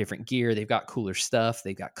 they've got different gear, they've got cooler stuff,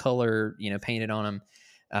 they've got color, painted on them.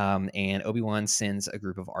 And Obi-Wan sends a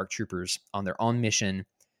group of ARC troopers on their own mission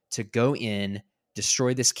to go in,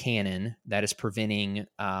 destroy this cannon that is preventing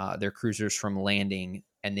their cruisers from landing,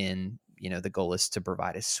 and then the goal is to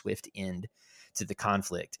provide a swift end to the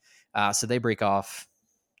conflict. So they break off.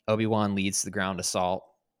 Obi-Wan leads the ground assault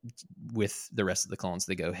with the rest of the clones.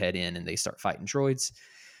 They go head in and they start fighting droids.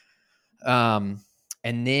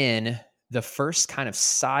 And then the first kind of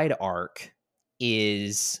side arc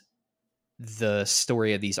is the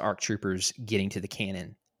story of these ARC troopers getting to the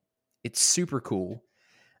cannon. It's super cool.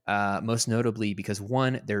 Most notably because,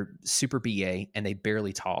 one, they're super BA and they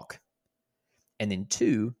barely talk. And then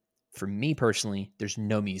two, for me personally, there's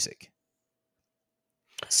no music.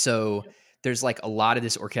 So there's like a lot of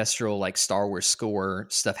this orchestral, like Star Wars score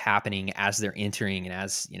stuff happening as they're entering and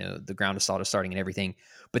as, the ground assault is starting and everything.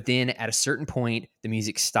 But then at a certain point, the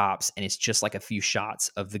music stops and it's just like a few shots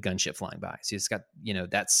of the gunship flying by. So it's got,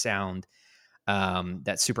 that sound,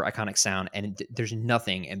 that super iconic sound, and there's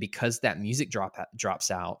nothing. And because that music drops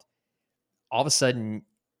out, all of a sudden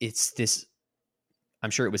it's this, I'm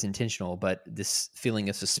sure it was intentional, but this feeling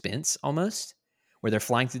of suspense almost, where they're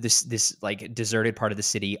flying through this like deserted part of the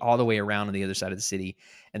city all the way around on the other side of the city.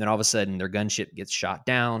 And then all of a sudden their gunship gets shot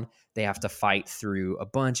down. They have to fight through a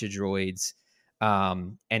bunch of droids.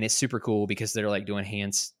 And it's super cool because they're like doing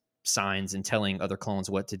hand signs and telling other clones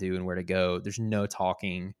what to do and where to go. There's no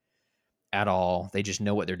talking at all. They just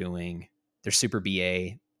know what they're doing. They're super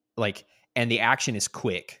BA, and the action is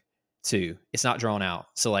quick too. It's not drawn out.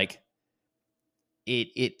 So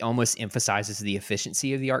it almost emphasizes the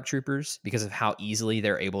efficiency of the ARC troopers because of how easily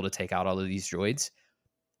they're able to take out all of these droids.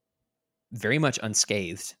 Very much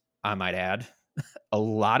unscathed, I might add. A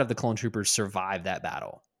lot of the clone troopers survive that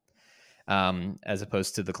battle, as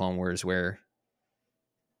opposed to the Clone Wars, where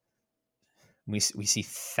we see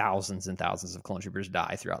thousands and thousands of clone troopers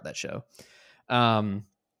die throughout that show.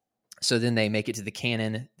 So then they make it to the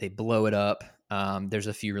cannon. They blow it up. There's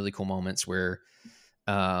a few really cool moments where,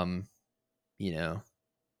 the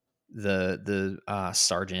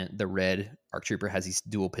sergeant, the red ARC trooper, has these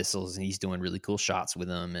dual pistols and he's doing really cool shots with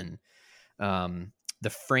them. And the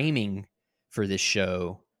framing for this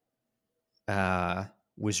show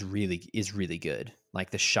is really good.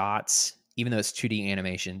 Like, the shots, even though it's 2D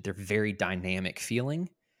animation, they're very dynamic feeling,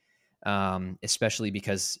 especially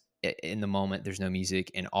because in the moment there's no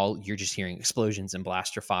music and you're just hearing explosions and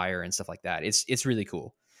blaster fire and stuff like that. It's really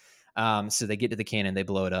cool. So they get to the cannon, they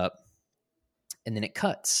blow it up, and then it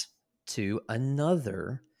cuts to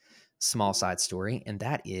another small side story, and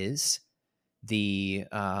that is the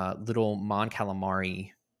little Mon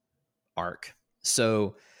Calamari arc.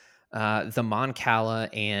 So the Mon Cala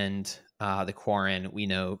and the Quarren, we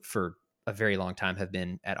know for a very long time, have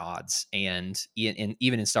been at odds, and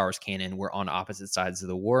even in Star Wars canon, we're on opposite sides of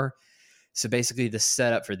the war. So basically, the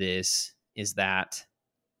setup for this is that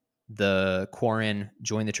the Quarren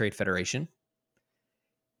join the Trade Federation,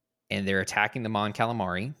 and they're attacking the Mon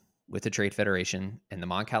Calamari with the Trade Federation, and the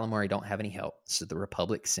Mon Calamari don't have any help, so the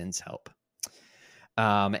Republic sends help.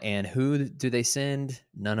 And who do they send?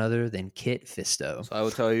 None other than Kit Fisto. So I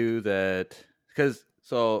will tell you that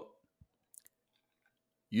so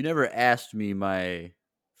you never asked me my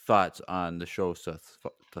thoughts on the show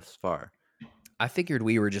thus far. I figured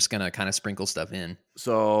we were just going to kind of sprinkle stuff in.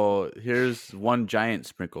 So here's one giant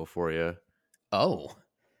sprinkle for you. Oh.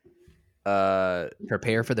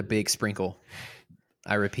 Prepare for the big sprinkle.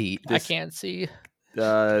 I repeat. I can't see.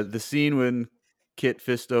 The scene when Kit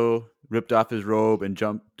Fisto ripped off his robe and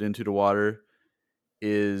jumped into the water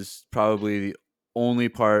is probably the only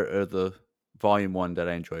part of the volume 1 that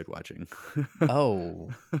I enjoyed watching. Oh.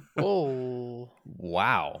 Oh.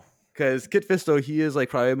 Wow. Because Kit Fisto, he is like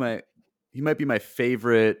probably he might be my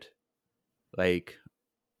favorite, like,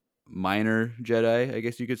 minor Jedi, I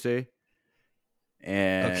guess you could say.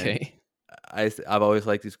 And okay. I've always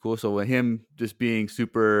liked he's cool. So when him just being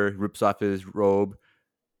super rips off his robe,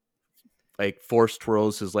 like force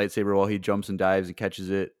twirls his lightsaber while he jumps and dives and catches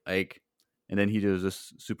it, like, and then he does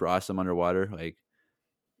this super awesome underwater. Like,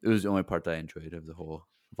 it was the only part that I enjoyed of the whole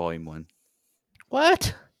volume 1.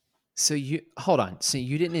 What? So hold on. So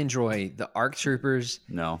you didn't enjoy the ARC Troopers?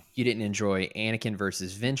 No. You didn't enjoy Anakin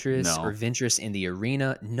versus Ventress or Ventress in the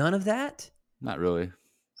arena? None of that? Not really.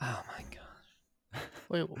 Oh my god.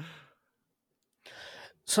 Wait.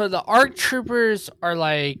 So the ARC Troopers are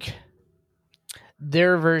like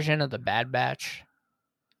their version of the Bad Batch.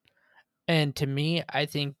 And to me, I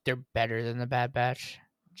think they're better than the Bad Batch.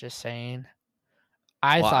 Just saying.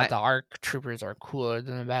 I thought the ARC Troopers are cooler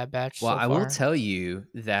than the Bad Batch. Well, so I far. will tell you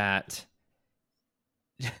that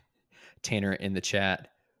Tanner in the chat,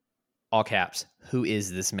 all caps, who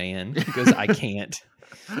is this man? Because I can't.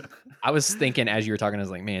 I was thinking as you were talking, I was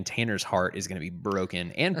like, man, Tanner's heart is going to be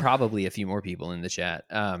broken, and probably a few more people in the chat.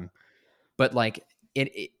 But like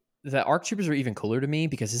the ARC Troopers are even cooler to me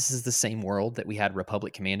because this is the same world that we had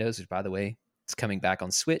Republic Commandos, which, by the way, it's coming back on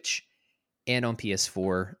Switch and on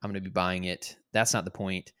PS4. I'm going to be buying it. That's not the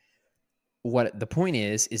point. What the point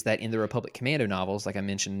is that in the Republic Commando novels, like I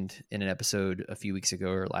mentioned in an episode a few weeks ago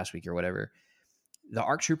or last week or whatever, the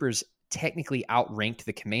ARC Troopers technically outranked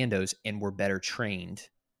the Commandos and were better trained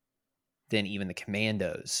than even the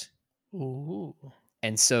Commandos. Ooh.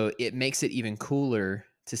 And so it makes it even cooler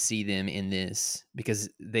to see them in this because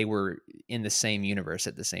they were in the same universe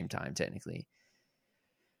at the same time, technically.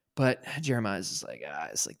 But Jeremiah's just like,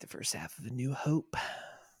 it's like the first half of A New Hope.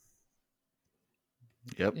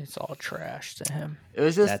 Yep. It's all trash to him. It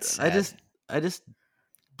was just I just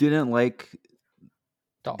didn't like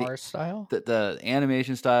The art style? the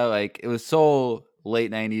animation style. Like, it was so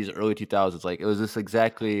late 90s, early 2000s. Like, it was just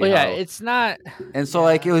exactly Well, yeah, it's not. And so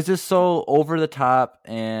like it was just so over the top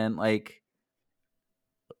and I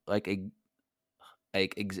think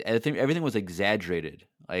everything was exaggerated.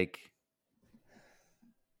 Like,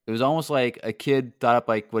 it was almost like a kid thought up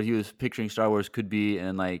like what he was picturing Star Wars could be,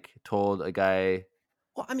 and like told a guy.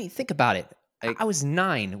 Well, I mean, think about it. I was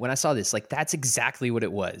 9 when I saw this. Like, that's exactly what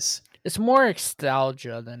it was. It's more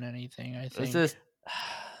nostalgia than anything, I think. It's just,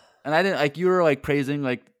 and I didn't like, you were like praising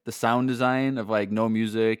like the sound design of like no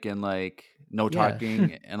music and like no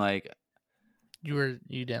talking and like you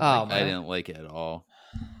didn't. I didn't like it at all.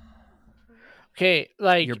 Okay,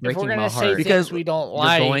 like You're if we're breaking gonna my say heart. things we don't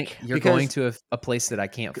like, You're going to a place that I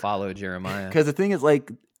can't follow, Jeremiah. Because the thing is,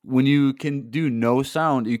 like, when you can do no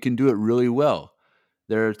sound, you can do it really well.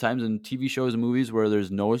 There are times in TV shows and movies where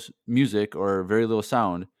there's no music or very little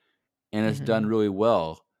sound, and it's done really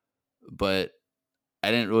well. But I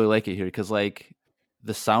didn't really like it here because, like,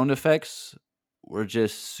 the sound effects were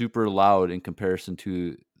just super loud in comparison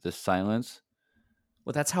to the silence.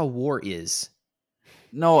 Well, that's how war is.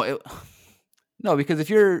 No, because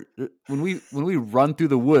when we run through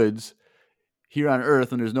the woods here on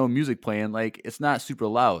Earth and there's no music playing, like, it's not super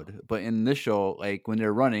loud. But in this show, like, when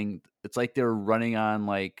they're running, it's like they're running on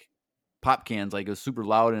like pop cans, like it was super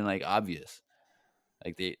loud and like obvious.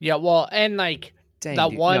 Like and like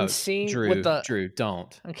scene Drew, with the Drew,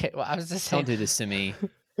 don't. Okay, well, I was just saying, don't do this to me.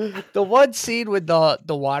 The one scene with the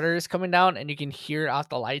water is coming down and you can hear it off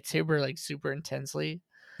the lightsaber like super intensely.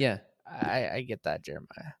 Yeah, I get that,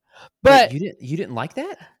 Jeremiah. But you didn't like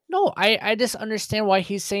that? No, I just understand why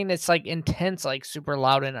he's saying it's like intense, like super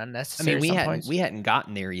loud and unnecessary. I mean, we hadn't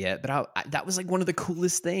gotten there yet, but that was like one of the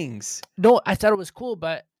coolest things. No, I thought it was cool,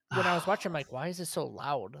 but when I was watching, I'm like, why is it so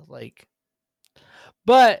loud? Like,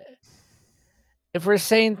 but if we're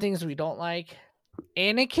saying things we don't like,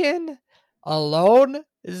 Anakin alone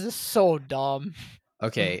This is so dumb.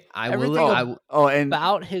 Okay, Everything And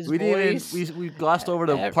about his we voice. didn't even we glossed over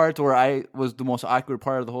the part where I was the most awkward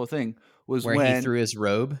part of the whole thing was where when he threw his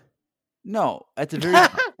robe. No, at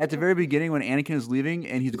the very beginning when Anakin is leaving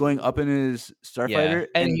and he's going up in his starfighter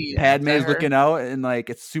And and he Padme looks is at her. looking out and like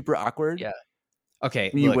it's super awkward. Yeah.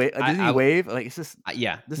 Okay, When you look, wave, doesn't he wave? Like it's just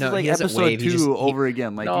yeah, this no, is like he doesn't episode wave, 2 over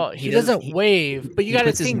again. Like No, he he doesn't- doesn't wave. But you he got to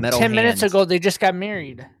puts his think, metal 10 minutes hand- ago they just got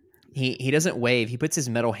married. he doesn't wave. He puts his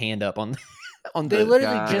metal hand up on on They the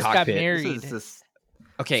literally God. just got cockpit. married. this is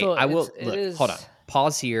Okay, So I will it look. is- Hold on.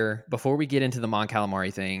 Pause here before we get into the Mon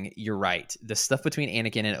Calamari thing. You're right. The stuff between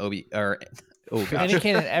Anakin and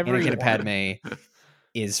Anakin and everyone. Anakin and Padme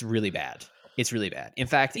is really bad. It's really bad. In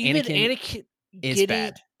fact, Even Anakin is getting-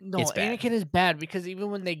 bad. No, It's bad. Anakin is bad because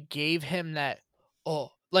even when they gave him that,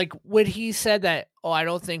 like when he said that, I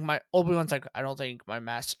don't think my Obi-Wan's like, I don't think my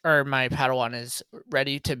master or my Padawan is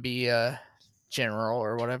ready to be a general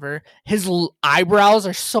or whatever. His eyebrows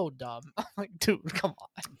are so dumb. I'm like, dude, come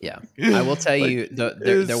on. Yeah, I will tell Like, you. it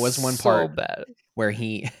There was one so part bad. where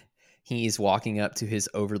he's walking up to his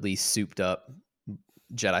overly souped up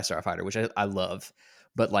Jedi Starfighter, which I love.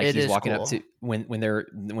 But like It he's is walking cool. up to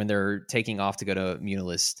when they're taking off to go to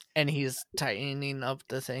Munilist. And he's tightening up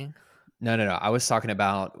the thing. No. I was talking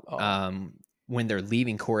about Oh. when they're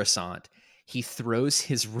leaving Coruscant. He throws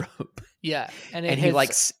his rope Yeah, and and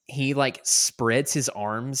he spreads his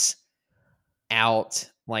arms out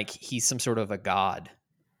like he's some sort of a god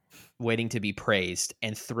waiting to be praised,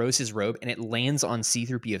 and throws his robe, and it lands on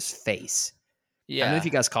C-3PO's face. I don't know if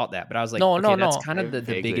you guys caught that, but I was like, No, okay, that's no. kind of the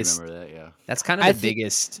vaguely biggest. remember that, yeah. That's kind of I the thi-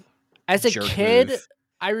 biggest. As a jerk kid, move.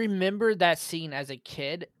 I remember that scene as a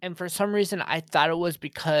kid, and for some reason, I thought it was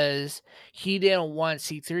because he didn't want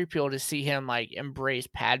C-3PO to see him like embrace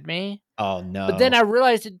Padme. Oh no! But then I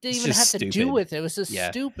realized it didn't It's even have just to do stupid. with it. It was just Yeah.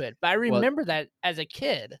 stupid. But I remember that as a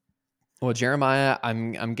kid. Well, Jeremiah,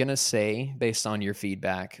 I'm gonna say based on your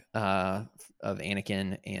feedback of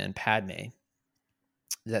Anakin and Padme,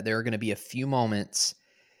 that there are going to be a few moments,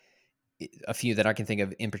 a few that I can think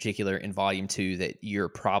of in particular in Volume 2 that you're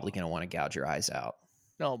probably going to want to gouge your eyes out.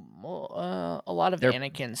 No, a lot of They're-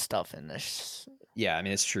 Anakin stuff in this. Yeah, I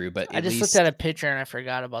mean it's true, but I just looked at a picture and I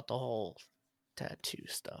forgot about the whole tattoo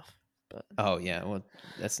stuff. But Oh yeah, well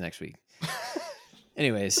that's next week.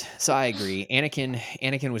 Anyways, so I agree.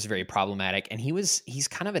 Anakin was very problematic, and he's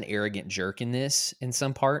kind of an arrogant jerk in this in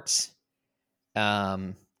some parts.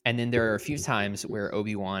 And then there are a few times where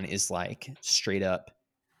Obi-Wan is like straight up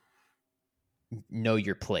know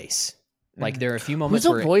your place. Like there are a few moments who's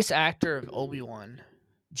the where voice actor of Obi-Wan?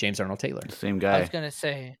 James Arnold Taylor. Same I guy. was gonna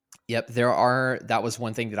say. Yep, that was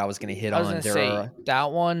one thing that I was going to hit I was on. gonna There say are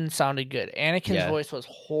that one sounded good. Anakin's Yeah. voice was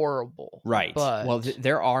horrible. right. But Well,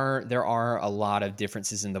 there are a lot of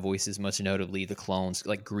differences in the voices, most notably the clones.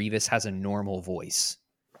 Like Grievous has a normal voice,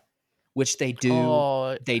 which they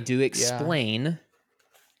do explain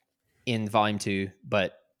in Volume 2,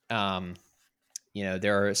 but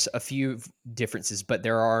there are a few differences, but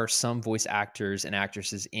there are some voice actors and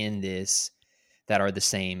actresses in this that are the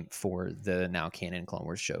same for the now canon Clone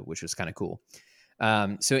Wars show, which was kind of cool.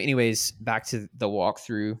 So anyways, back to the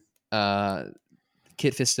walkthrough.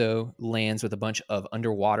 Kit Fisto lands with a bunch of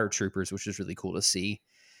underwater troopers, which was really cool to see.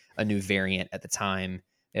 A new variant at the time.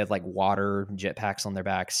 They had like water jetpacks on their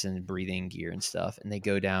backs and breathing gear and stuff. And they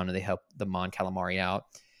go down and they help the Mon Calamari out.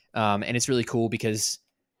 And it's really cool because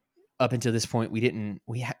up until this point, we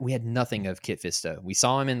had nothing of Kit Fisto. We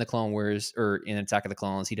saw him in the Clone Wars or in Attack of the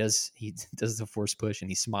Clones. He does the Force push and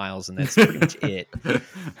he smiles, and that's pretty much it.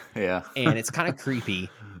 Yeah. And it's kind of creepy.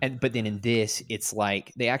 But then in this, it's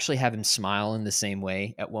like they actually have him smile in the same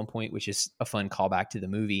way at one point, which is a fun callback to the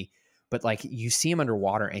movie. But like you see him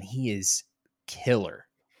underwater and he is killer.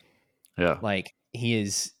 Yeah. Like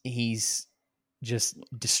he's just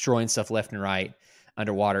destroying stuff left and right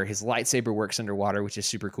underwater. His lightsaber works underwater, which is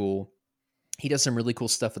super cool. He does some really cool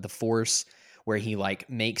stuff with the Force where he like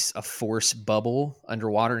makes a Force bubble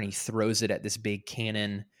underwater and he throws it at this big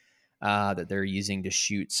cannon that they're using to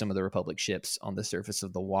shoot some of the Republic ships on the surface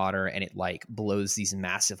of the water, and it like blows these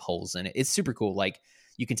massive holes in it. It's super cool. Like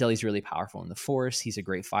you can tell he's really powerful in the Force. He's a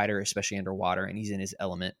great fighter, especially underwater, and he's in his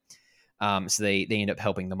element. So they end up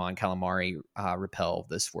helping the Mon Calamari repel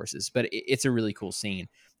those forces. But it's a really cool scene.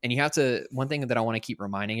 And you have to, one thing that I want to keep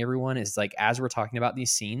reminding everyone is like, as we're talking about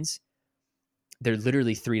these scenes, they're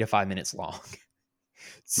literally 3 to 5 minutes long.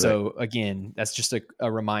 So again, that's just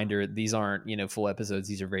a reminder. These aren't, full episodes.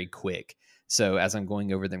 These are very quick. So as I'm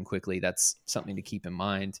going over them quickly, that's something to keep in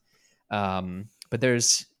mind. But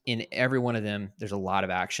there's, in every one of them, there's a lot of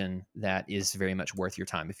action that is very much worth your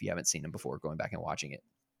time if you haven't seen them before, going back and watching it.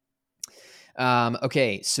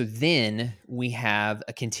 Okay, so then we have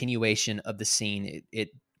a continuation of the scene. It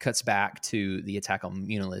cuts back to the attack on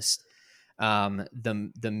Munilist. Muns,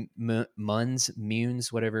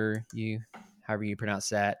 however you pronounce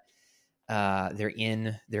that. They're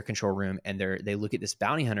in their control room and they look at this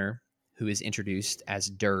bounty hunter who is introduced as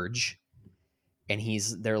Dirge, and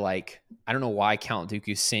they're like, I don't know why Count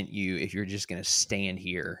Dooku sent you if you're just gonna stand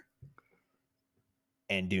here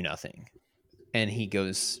and do nothing. And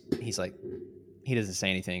he's like, he doesn't say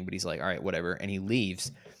anything, but he's like, all right, whatever, and he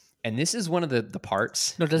leaves. And this is one of the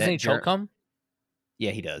parts. No, doesn't he choke him?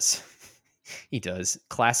 Yeah, he does. He does.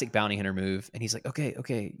 Classic bounty hunter move. And he's like, okay,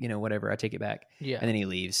 whatever, I take it back. Yeah. And then he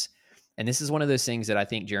leaves. And this is one of those things that I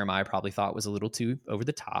think Jeremiah probably thought was a little too over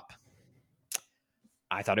the top.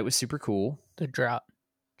 I thought it was super cool. The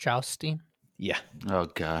jousting. Yeah. Oh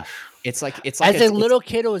gosh. It's like as a little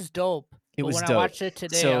kid, it was dope. It was when dope. I watched it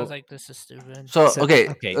today, I was like, "This is stupid." So okay,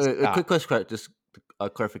 a quick question, just a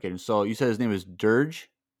clarification. So you said his name is Dirge.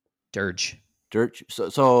 Dirge.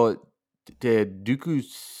 So did Dooku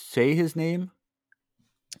say his name?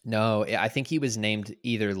 No, I think he was named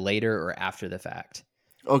either later or after the fact.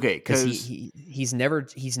 Okay, because he's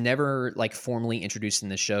never like formally introduced in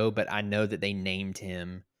the show, but I know that they named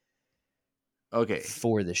him. Okay,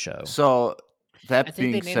 for the show. So that I think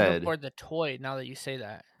being they named said, him for the toy. Now that you say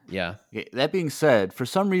that, yeah. Okay, that being said, for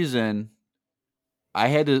some reason, I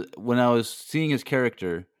had to when I was seeing his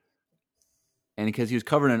character, and because he was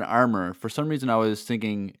covered in armor, for some reason I was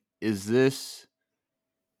thinking, is this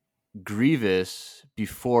Grievous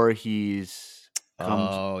before is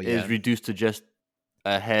reduced to just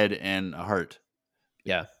a head and a heart?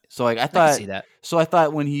 Yeah. So like I can see that. So I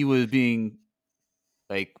thought when he was being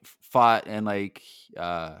like fought and like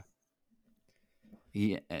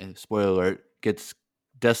he spoiler alert gets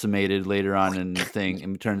decimated later on in the thing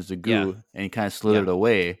and turns to goo and he kind of slithered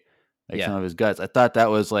away like some of his guts. I thought that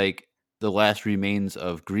was like the last remains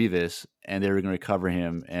of Grievous and they were going to recover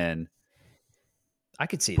him and I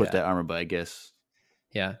could see put that armor, but I guess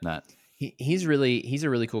not. He's a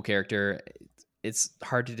really cool character. It's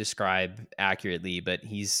hard to describe accurately, but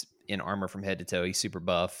he's in armor from head to toe. He's super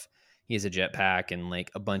buff. He has a jetpack and like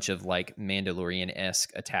a bunch of like Mandalorian-esque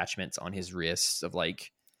attachments on his wrists of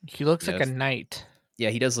like. He looks like a knight. Yeah,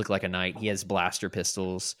 he does look like a knight. He has blaster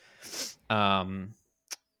pistols.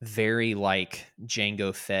 Very like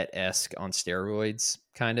Jango Fett-esque on steroids,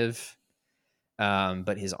 kind of.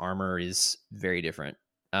 But his armor is very different.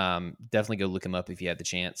 Definitely go look him up if you had the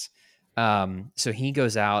chance. So he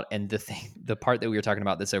goes out, and the part that we were talking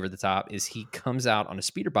about that's over the top is he comes out on a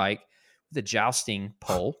speeder bike with a jousting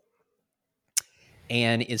pole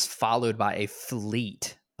and is followed by a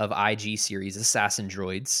fleet of IG series assassin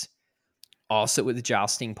droids, also with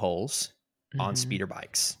jousting poles on speeder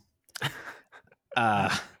bikes.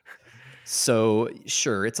 So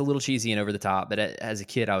sure, it's a little cheesy and over the top, but as a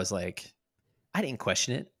kid, I was like, I didn't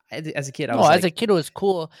question it. As a kid, I was as a kid, it was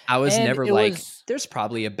cool. I was never like, there's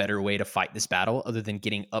probably a better way to fight this battle other than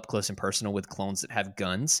getting up close and personal with clones that have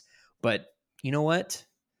guns. But you know what?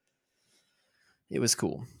 It was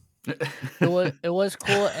cool. It was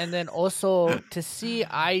cool, and then also to see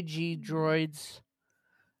IG droids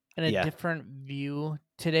in a different view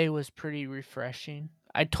today was pretty refreshing.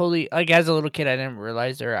 I totally like as a little kid, I didn't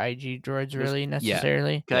realize there are IG droids really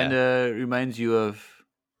necessarily. Kind of reminds you of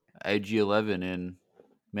IG-11 in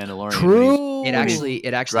Mandalorian. True. It actually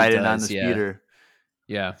riding does, on the speeder.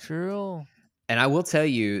 Yeah. True. And I will tell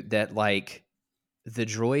you that like the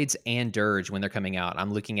droids and Dirge, when they're coming out,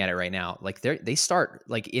 I'm looking at it right now. Like they start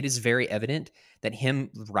like it is very evident that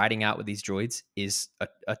him riding out with these droids is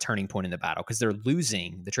a turning point in the battle because they're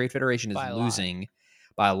losing. The Trade Federation is losing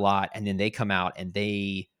by a lot, and then they come out and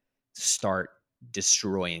they start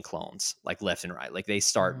destroying clones like left and right. Like they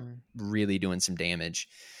start really doing some damage.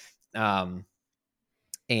 And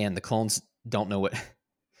the clones don't know what.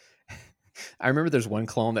 I remember there's one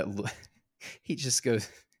clone that he just goes,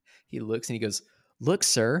 he looks and he goes, "Look,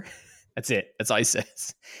 sir." That's it. That's all he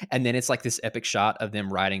says. And then it's like this epic shot of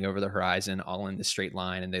them riding over the horizon all in the straight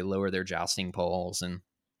line, and they lower their jousting poles and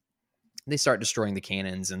they start destroying the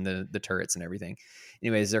cannons and the turrets and everything.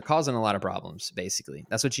 Anyways, they're causing a lot of problems, basically.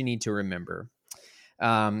 That's what you need to remember.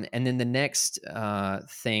 And then the next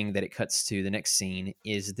thing that it cuts to, the next scene,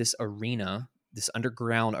 is this arena, this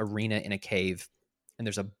underground arena in a cave. And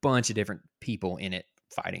there's a bunch of different people in it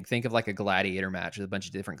fighting. Think of like a gladiator match with a bunch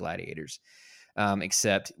of different gladiators.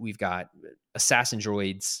 Except we've got assassin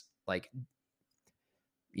droids, like,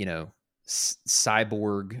 you know,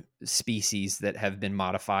 cyborg species that have been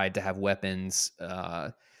modified to have weapons,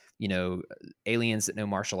 you know, aliens that know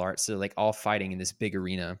martial arts. So like all fighting in this big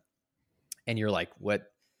arena. And you're like,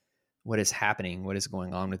 what what is happening? What is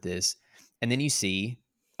going on with this? And then you see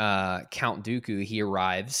Count Dooku. He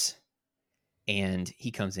arrives and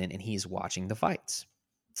he comes in and he's watching the fights.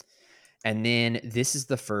 And then this is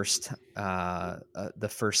the first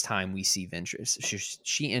time we see Ventress.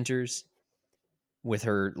 She enters with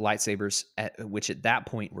her lightsabers, which at that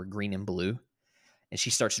point were green and blue, and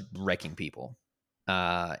she starts wrecking people.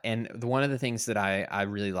 And one of the things that I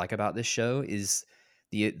really like about this show is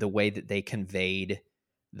the way that they conveyed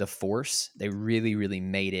the Force. They really, really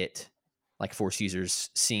made it like Force users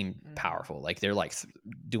seem powerful. Like they're like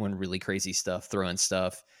doing really crazy stuff, throwing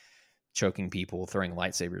stuff, choking people, throwing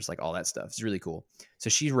lightsabers, like all that stuff. It's really cool. So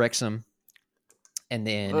she wrecks them. And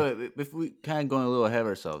then if we kind of going a little ahead of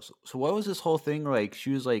ourselves, so what was this whole thing like?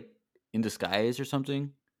 She was like in disguise or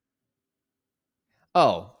something?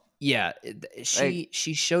 Oh yeah, she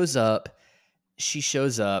shows up. She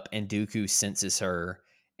shows up, and Dooku senses her,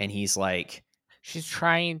 and he's like, she's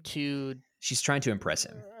trying to impress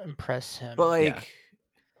him. But like,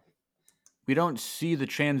 we don't see the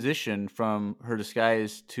transition from her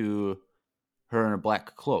disguise to her in a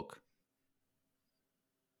black cloak.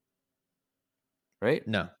 Right?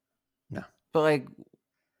 No. But like,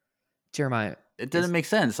 Jeremiah, it doesn't make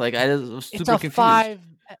sense. Like, I was super confused. It's a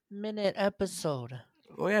 5-minute episode.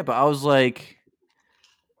 Oh yeah, but I was like,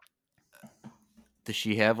 does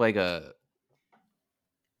she have like a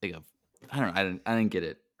I don't know. I didn't get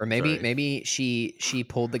it. Or maybe she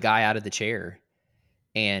pulled the guy out of the chair,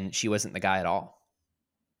 and she wasn't the guy at all.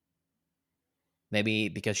 Maybe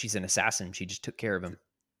because she's an assassin, she just took care of him.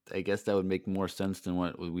 I guess that would make more sense than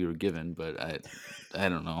what we were given, but I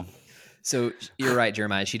don't know. So you're right,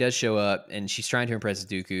 Jeremiah. She does show up, and she's trying to impress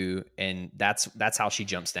Dooku, and that's how she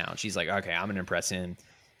jumps down. She's like, okay, I'm gonna impress him.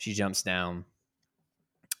 She jumps down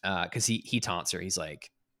because he taunts her. He's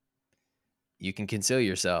like, you can conceal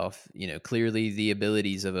yourself, clearly the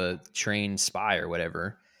abilities of a trained spy or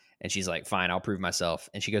whatever. And she's like, fine, I'll prove myself.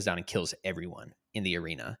 And she goes down and kills everyone in the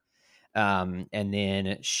arena. And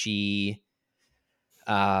then she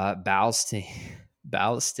bows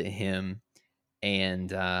to him,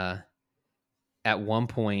 and at one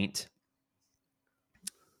point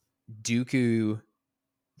Dooku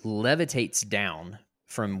levitates down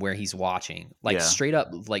from where he's watching, straight up,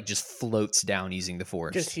 like just floats down using the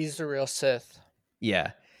Force. Because he's the real Sith.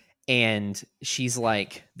 Yeah. And she's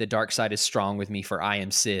like, the dark side is strong with me, for I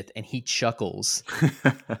am Sith. And he chuckles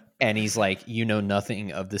and he's like, you know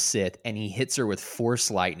nothing of the Sith. And he hits her with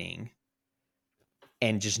Force lightning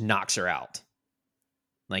and just knocks her out.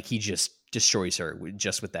 Like he just destroys her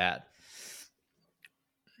just with that.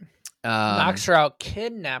 Knocks her out,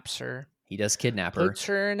 kidnaps her. He does kidnap her. Puts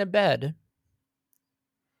her in a bed.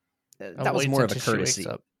 That was more of a courtesy.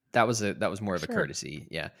 That was more of a courtesy.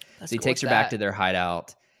 Yeah. So he takes her back to their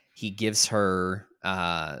hideout. He gives her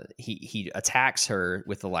he attacks her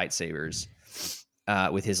with the lightsabers,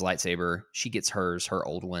 with his lightsaber. She gets hers, her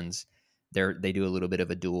old ones. They do a little bit of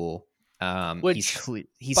a duel. Which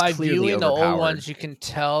he's by clearly viewing the overpowered. old ones, you can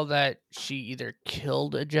tell that she either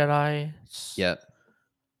killed a Jedi. Yep.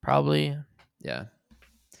 Probably. Yeah.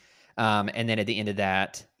 And then at the end of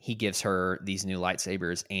that, he gives her these new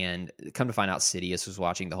lightsabers, and come to find out Sidious was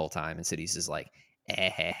watching the whole time, and Sidious is like,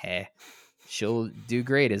 she'll do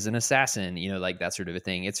great as an assassin, like that sort of a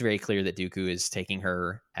thing. It's very clear that Dooku is taking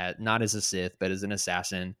her not as a Sith, but as an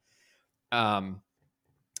assassin. And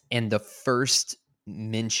the first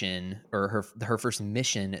mention, or her first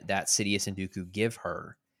mission that Sidious and Dooku give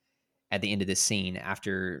her at the end of this scene,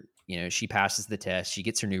 after she passes the test, she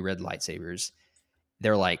gets her new red lightsabers.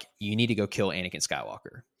 They're like, you need to go kill Anakin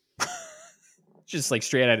Skywalker. Just like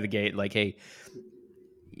straight out of the gate, like, hey,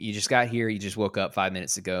 you just got here, you just woke up 5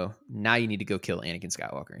 minutes ago, now you need to go kill Anakin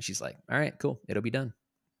Skywalker. And she's like, all right, cool, it'll be done.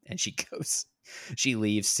 And she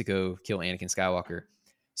leaves to go kill Anakin Skywalker.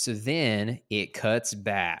 So then it cuts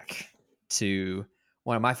back to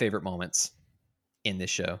one of my favorite moments in this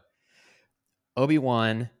show.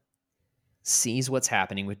 Obi-Wan sees what's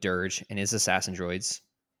happening with Dirge and his assassin droids.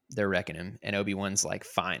 They're wrecking him. And Obi-Wan's like,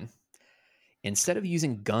 fine. Instead of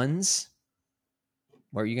using guns,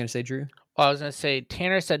 what were you going to say, Drew? Well, I was going to say,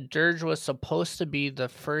 Tanner said Dirge was supposed to be the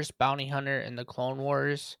first bounty hunter in the Clone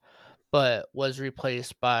Wars, but was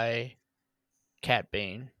replaced by Cat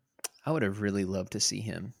Bane. I would have really loved to see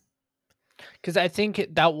him. Because I think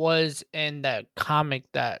that was in that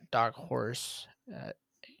comic, that Dark Horse.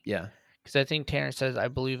 Yeah. Because I think Tanner says, I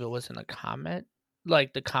believe it was in the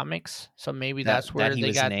the comics. So maybe that's where he they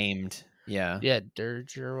was got named. Yeah. Yeah,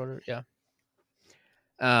 Dirge or whatever. Yeah.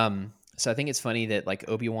 So I think it's funny that like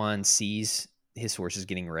Obi-Wan sees his forces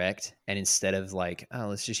getting wrecked, and instead of like, oh,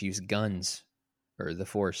 let's just use guns or the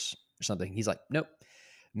Force or something, he's like, nope,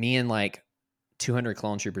 me and like 200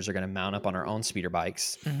 clone troopers are going to mount up on our own speeder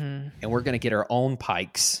bikes, Mm-hmm. and we're going to get our own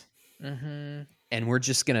pikes, Mm-hmm. and we're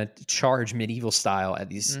just going to charge medieval style at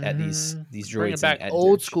these droids. Bring it back at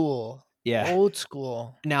old Dirge. school. Yeah. Old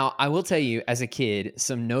school. Now, I will tell you, as a kid,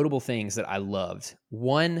 some notable things that I loved.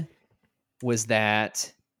 One was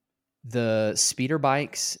that the speeder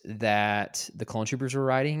bikes that the clone troopers were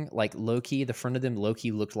riding, like low-key, the front of them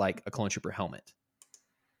low-key looked like a clone trooper helmet.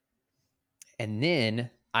 And then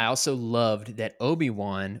I also loved that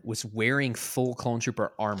Obi-Wan was wearing full clone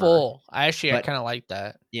trooper armor. Full. I But- kind of like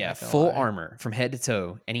that. Yeah, Not gonna full lie. armor from head to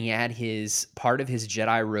toe. And he had his part of his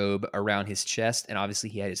Jedi robe around his chest, and obviously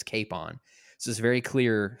he had his cape on. So it's very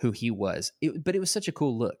clear who he was. But it was such a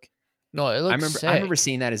cool look. No, it looks sick. I remember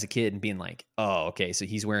seeing that as a kid and being like, oh, okay, so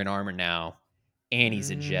he's wearing armor now and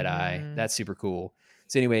he's a Jedi. Mm. That's super cool.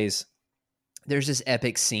 So anyways, there's this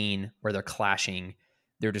epic scene where they're clashing.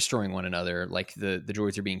 They're destroying one another. Like the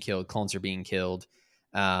droids are being killed. Clones are being killed.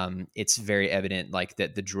 It's very evident like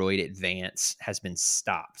that the droid advance has been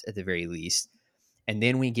stopped at the very least. And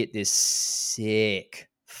then we get this sick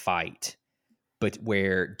fight, but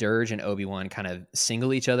where Dirge and Obi-Wan kind of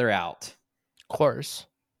single each other out. Of course.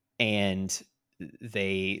 And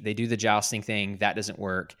they do the jousting thing. That doesn't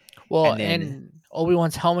work. Well, And then- and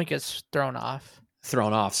Obi-Wan's helmet gets thrown off.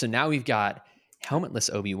 Thrown off. So now we've got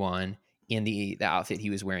helmetless Obi-Wan in the outfit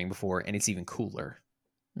he was wearing before, and it's even cooler.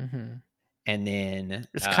 Mm-hmm. And then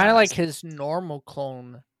It's kind of like his normal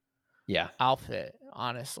clone yeah, outfit,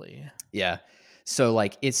 honestly. yeah. So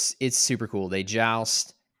like it's super cool. They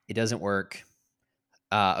joust. It doesn't work.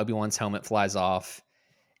 Obi-Wan's helmet flies off,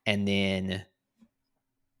 and then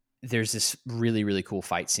there's this really, really cool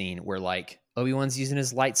fight scene where like Obi-Wan's using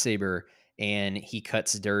his lightsaber and he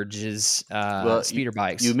cuts Dirge's speeder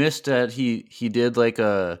bikes. You missed that he did like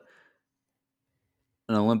an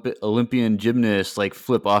Olympian gymnast like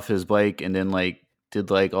flip off his bike and then like did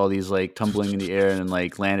like all these like tumbling in the air and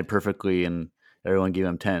like landed perfectly and everyone gave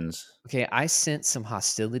him 10s. Okay, I sense some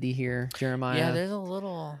hostility here, Jeremiah. Yeah, there's a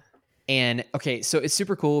little. And okay, so it's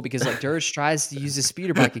super cool because like Dirge tries to use his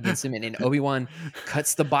speeder bike against him, and then Obi-Wan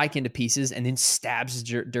cuts the bike into pieces and then stabs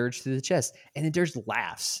Dirge through the chest. And then Dirge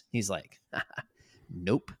laughs. He's like,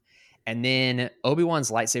 nope. And then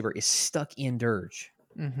Obi-Wan's lightsaber is stuck in Dirge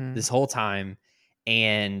Mm-hmm. this whole time.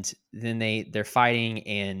 And then they're fighting,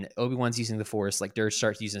 and Obi-Wan's using the Force. Like Dirge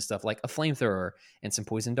starts using stuff like a flamethrower and some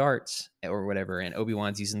poison darts or whatever. And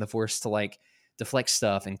Obi-Wan's using the Force to like deflect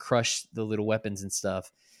stuff and crush the little weapons and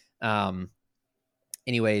stuff.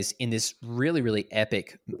 Anyways, in this really, really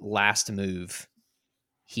epic last move,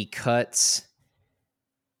 he cuts.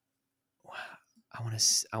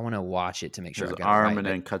 I want to watch it to make sure His I got it arm right, and but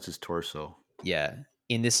then cuts his torso. yeah,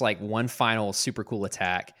 in this like one final super cool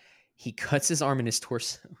attack, he cuts his arm and his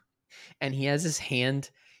torso, and he has his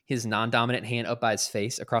hand, his non-dominant hand, up by his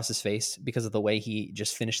face, across his face, because of the way he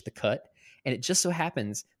just finished the cut. And it just so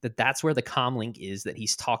happens that that's where the comm link is that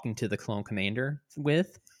he's talking to the clone commander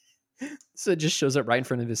with. So it just shows up right in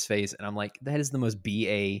front of his face, and I'm like, that is the most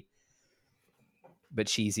BA but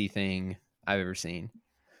cheesy thing I've ever seen.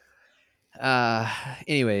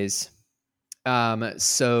 Anyways,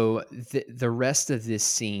 so the rest of this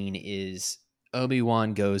scene is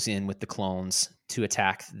Obi-Wan goes in with the clones to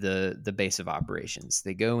attack the base of operations.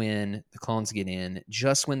 They go in, the clones get in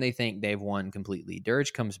just when they think they've won completely.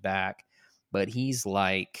 Dirge comes back, but he's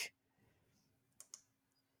like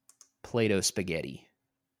Play-Doh spaghetti.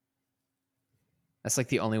 That's like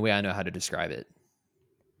the only way I know how to describe it.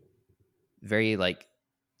 Very like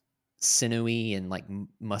sinewy and like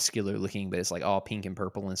muscular looking, but it's like all pink and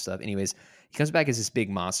purple and stuff. Anyways, he comes back as this big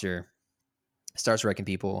monster, starts wrecking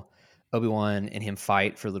people. Obi-Wan and him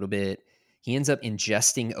fight for a little bit. He ends up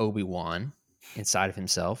ingesting Obi-Wan inside of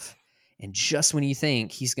himself. And just when you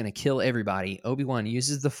think he's going to kill everybody, Obi-Wan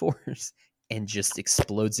uses the Force and just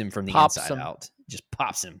explodes him from the inside out. Just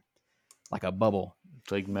pops him like a bubble.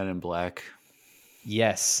 It's like Men in Black.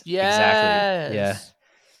 Yes. Yes. Exactly. Yeah.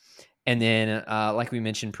 And then, like we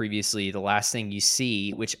mentioned previously, the last thing you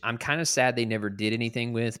see, which I'm kind of sad they never did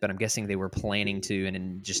anything with, but I'm guessing they were planning to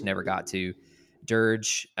and just never got to.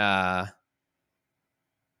 Dirge kind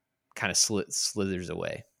of slithers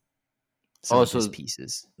away. Some of his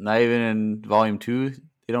pieces. Not even in Volume 2, they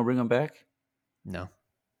don't bring him back? No.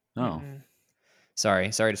 No. Mhm. Sorry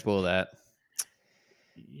to spoil that.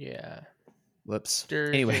 Yeah. Whoops.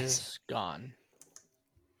 Dirge Anyways. is gone.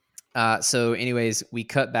 So anyways, we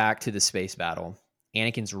cut back to the space battle.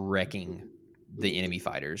 Anakin's wrecking the enemy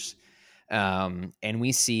fighters. And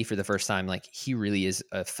we see for the first time, like, he really is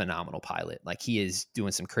a phenomenal pilot. Like, he is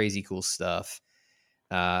doing some crazy cool stuff.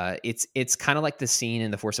 It's kind of like the scene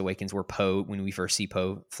in The Force Awakens where Poe, when we first see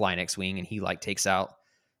Poe fly an X-wing and he like takes out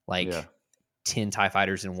like Yeah. 10 TIE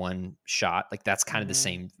fighters in one shot. Like that's kind of the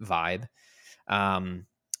same vibe. And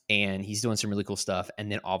he's doing some really cool stuff.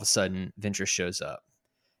 And then all of a sudden Ventress shows up.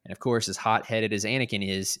 And of course, as hot-headed as Anakin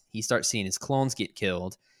is, he starts seeing his clones get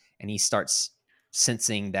killed, and he starts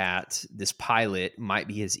sensing that this pilot might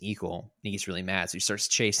be his equal. And he gets really mad. So he starts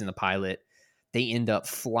chasing the pilot. They end up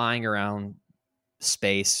flying around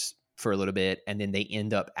space for a little bit, and then they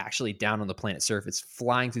end up actually down on the planet's surface,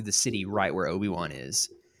 flying through the city right where Obi-Wan is.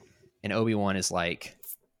 And Obi-Wan is like,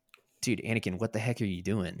 dude, Anakin, what the heck are you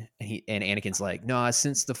doing? And Anakin's like, no, I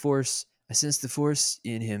sense the Force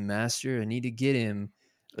in him, Master. I need to get him.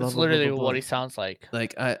 That's literally what he sounds like.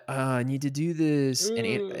 Like, I need to do this.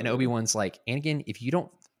 And Obi-Wan's like, Anakin, if you don't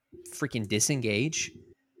freaking disengage,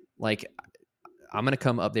 like, I'm going to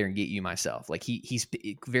come up there and get you myself. Like, he's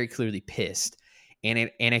very clearly pissed. And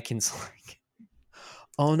Anakin's like,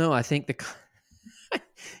 oh, no, I think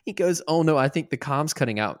he goes, oh, no, I think the comm's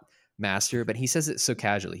cutting out, Master. But he says it so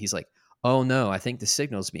casually. He's like, oh, no, I think the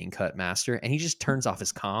signal's being cut, Master. And he just turns off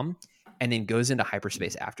his comm and then goes into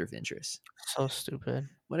hyperspace after Ventress. So stupid.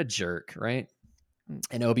 What a jerk, right?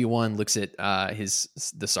 And Obi-Wan looks at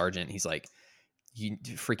the sergeant. He's like, you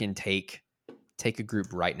freaking take a group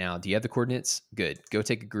right now. Do you have the coordinates? Good. Go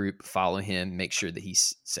take a group, follow him, make sure that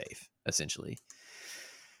he's safe, essentially.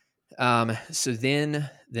 So then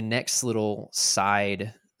the next little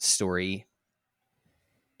side story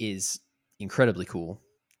is incredibly cool.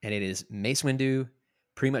 And it is Mace Windu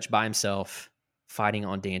pretty much by himself fighting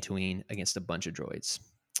on Dantooine against a bunch of droids.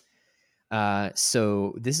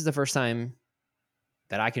 So this is the first time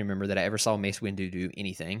that I can remember that I ever saw Mace Windu do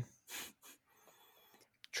anything.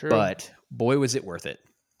 True. But boy, was it worth it.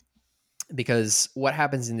 Because what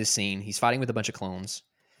happens in this scene, he's fighting with a bunch of clones.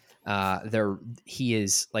 He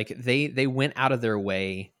is like, they went out of their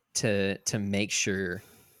way to make sure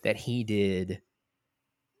that he did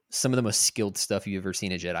some of the most skilled stuff you've ever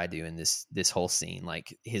seen a Jedi do in this whole scene.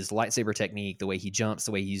 Like his lightsaber technique, the way he jumps,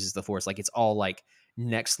 the way he uses the Force, like it's all like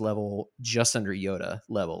next level, just under Yoda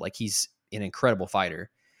level. Like he's an incredible fighter.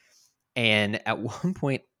 And at one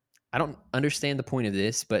point, I don't understand the point of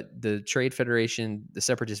this, but the Trade Federation, the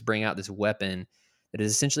Separatists bring out this weapon that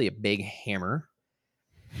is essentially a big hammer,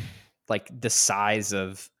 like the size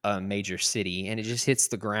of a major city, and it just hits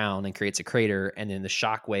the ground and creates a crater. And then the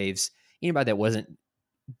shock waves, anybody that wasn't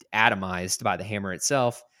atomized by the hammer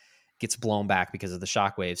itself gets blown back because of the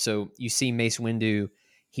shockwave. So you see Mace Windu,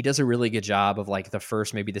 he does a really good job of like the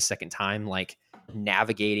first, maybe the second time, like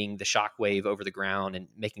navigating the shockwave over the ground and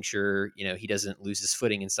making sure, he doesn't lose his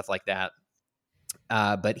footing and stuff like that.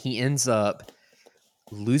 But he ends up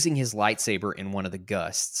losing his lightsaber in one of the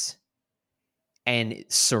gusts and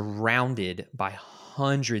surrounded by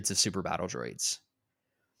hundreds of super battle droids.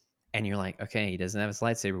 And you're like, okay, he doesn't have his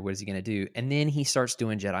lightsaber. What is he going to do? And then he starts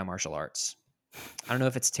doing Jedi martial arts. I don't know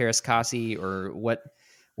if it's Teräs Käsi or what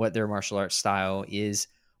their martial arts style is,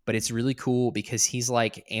 but it's really cool because he's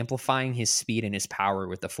like amplifying his speed and his power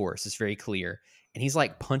with the Force. It's very clear. And he's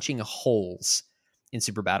like punching holes in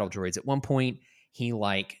super battle droids. At one point, he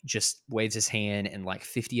like just waves his hand and like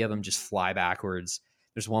 50 of them just fly backwards.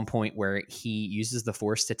 There's one point where he uses the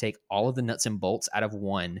Force to take all of the nuts and bolts out of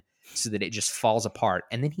one so that it just falls apart.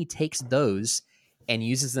 And then he takes those and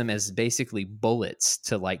uses them as basically bullets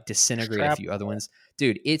to like disintegrate a few other ones.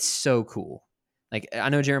 Dude, it's so cool. Like, I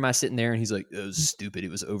know Jeremiah's sitting there and he's like, it was stupid.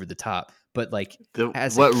 It was over the top. But like,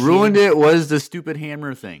 what ruined it was the stupid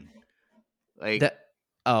hammer thing. Like,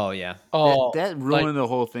 oh yeah. Oh, that ruined the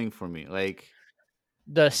whole thing for me. Like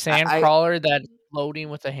the sand crawler that loading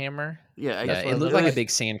with a hammer. Yeah, it looked like a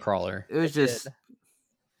big sand crawler. It was just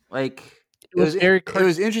like it was it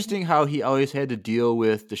was interesting how he always had to deal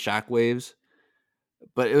with the shockwaves,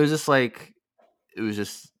 but it was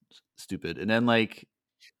just stupid. And then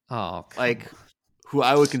who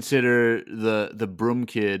I would consider the broom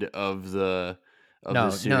kid of the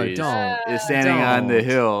series is standing on the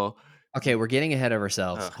hill. Okay, we're getting ahead of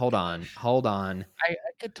ourselves. Hold on. I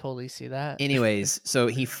could totally see that. Anyways, so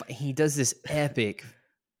he does this epic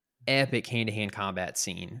hand-to-hand combat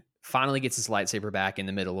scene. Finally gets his lightsaber back in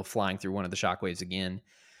the middle of flying through one of the shockwaves again.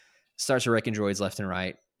 Starts wrecking droids left and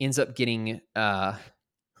right. Ends up getting oh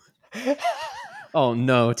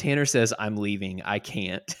no, Tanner says I'm leaving. I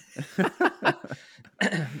can't.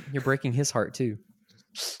 You're breaking his heart too.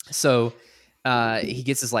 So he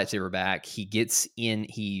gets his lightsaber back. He gets in,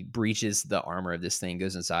 he breaches the armor of this thing,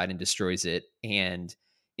 goes inside and destroys it, and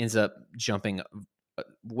ends up jumping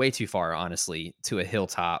way too far, honestly, to a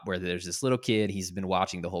hilltop where there's this little kid. He's been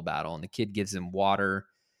watching the whole battle, and the kid gives him water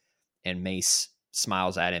and mace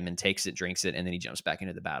smiles at him and takes it, drinks it, and then he jumps back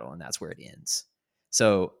into the battle, and that's where it ends.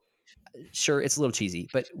 So sure, it's a little cheesy,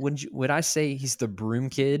 but would I say he's the broom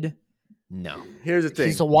kid? No. Here's the thing.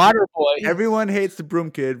 He's a water boy. Everyone hates the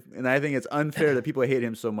broom kid, and I think it's unfair that people hate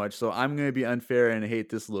him so much. So I'm going to be unfair and hate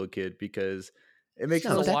this little kid because it makes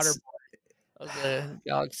No, He's a that's- water boy of the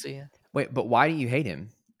galaxy. Wait, but why do you hate him?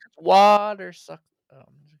 Water suck.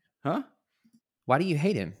 Huh? Why do you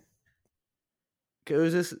hate him? It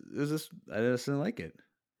was just I just didn't like it.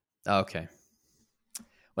 Oh, okay.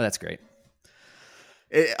 Well, that's great.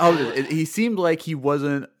 He seemed like he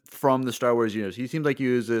wasn't from the Star Wars universe. He seemed like he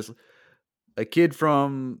was a kid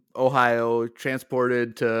from Ohio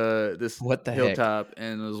transported to this What the heck? hilltop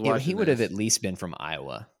and was Yeah, watching. he would have this. at least been from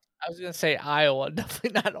Iowa. I was gonna say Iowa,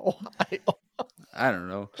 definitely not Ohio I don't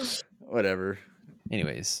know. Whatever.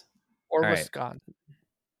 Anyways, or All right. Wisconsin.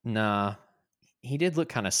 nah, he did look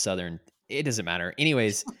kind of southern. It doesn't matter.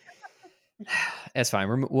 Anyways, that's fine.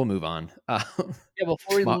 We'll move on. Yeah,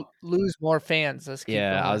 before we Ma- lose more fans, let's keep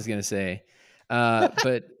Yeah, going. I was gonna say,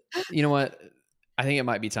 but you know what? I think it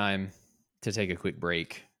might be time to take a quick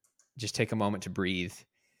break. Just take a moment to breathe,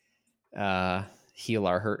 heal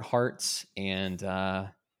our hurt hearts, and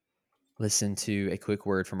listen to a quick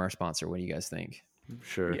word from our sponsor. What do you guys think?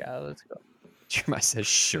 Sure. Yeah, let's go. Jeremiah says,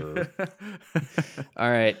 "Sure." All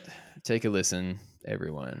right, take a listen,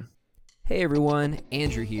 everyone. Hey everyone,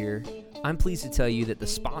 Andrew here. I'm pleased to tell you that the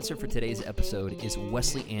sponsor for today's episode is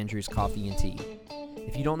Wesley Andrews Coffee and Tea.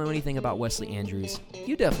 If you don't know anything about Wesley Andrews,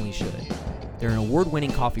 you definitely should. They're an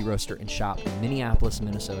award-winning coffee roaster and shop in Minneapolis,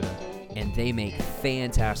 Minnesota, and they make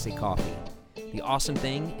fantastic coffee. The awesome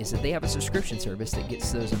thing is that they have a subscription service that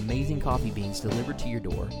gets those amazing coffee beans delivered to your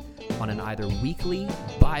door on an either weekly,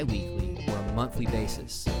 bi-weekly, or a monthly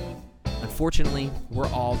basis. Unfortunately, we're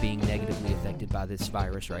all being negatively affected by this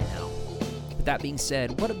virus right now. With that being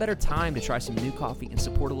said, what a better time to try some new coffee and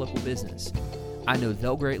support a local business. I know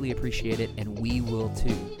they'll greatly appreciate it, and we will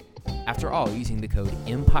too. After all, using the code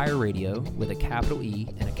Empire Radio with a capital E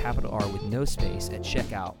and a capital R with no space at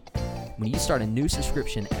checkout, when you start a new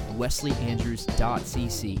subscription at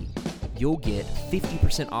wesleyandrews.cc, you'll get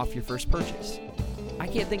 50% off your first purchase. I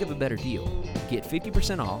can't think of a better deal. Get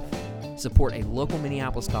 50% off, support a local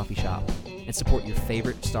Minneapolis coffee shop, and support your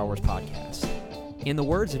favorite Star Wars podcast. In the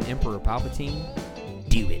words of Emperor Palpatine,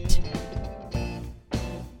 do it.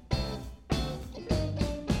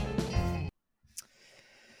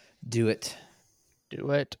 Do it.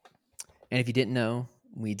 Do it. And if you didn't know,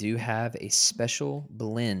 we do have a special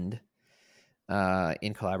blend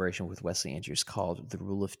in collaboration with Wesley Andrews called The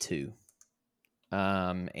Rule of Two.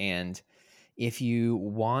 And if you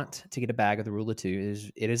want to get a bag of The Rule of Two,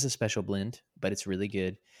 it is a special blend, but it's really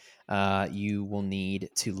good. You will need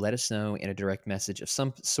to let us know in a direct message of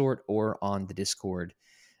some sort or on the Discord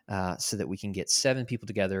so that we can get 7 people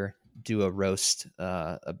together, do a roast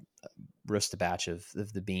a batch of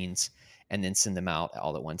the beans, and then send them out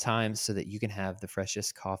all at one time so that you can have the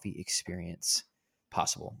freshest coffee experience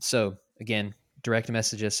possible. So again, direct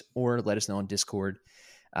message us or let us know on Discord,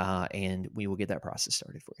 and we will get that process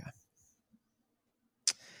started for you.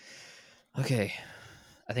 Okay.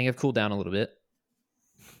 I think I've cooled down a little bit.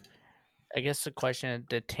 I guess the question is,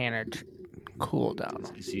 did Tanner cool down?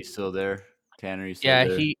 Is he still there? Tanner, you still Yeah,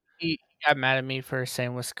 there? he got mad at me for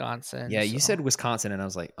saying Wisconsin. Yeah, you so- said Wisconsin, and I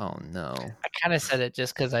was like, oh no. I kind of said it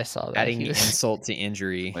just because I saw that. Adding he was- insult to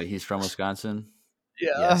injury. Like he's from Wisconsin.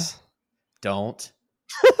 Yeah. Yes. Don't.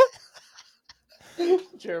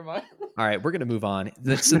 Jeremiah. All right, we're gonna move on.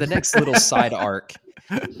 So the next little side arc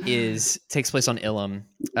takes place on Ilum.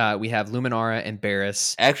 We have Luminara and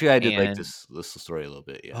Barriss. Actually, I did like And- this story a little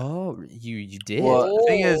bit. Yeah. Oh, you did? Well, the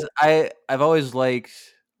thing is, Oh. I've always liked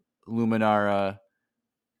Luminara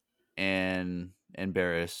and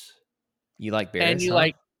Barriss, You like Barriss? And you huh?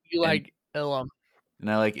 like And- Ilum.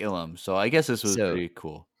 and I like Ilum. So I guess this was So- pretty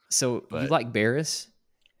cool. So you but- like Barriss?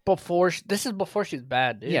 This is before she's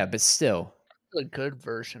bad, dude. Yeah, but still. a good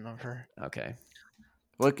version of her. Okay.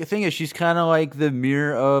 Well, the thing is, she's kind of like the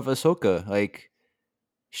mirror of Ahsoka. Like,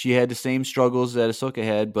 she had the same struggles that Ahsoka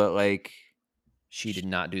had, but like She did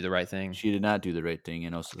not do the right thing. she did not do the right thing,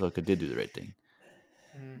 and Ahsoka did do the right thing.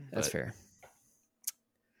 That's but- fair.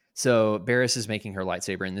 So Barriss is making her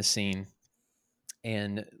lightsaber in this scene,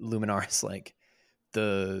 and Luminara's like,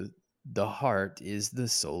 the heart is the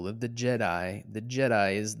soul of the Jedi. The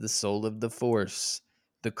Jedi is the soul of the Force.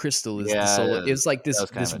 The crystal is the soul. It was like this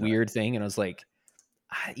was kind this of weird thing, and I was like,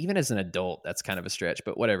 even as an adult, that's kind of a stretch,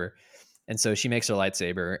 but whatever. And so she makes her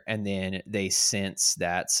lightsaber, and then they sense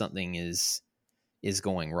that something is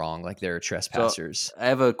going wrong, like there are trespassers. I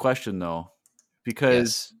have a question though,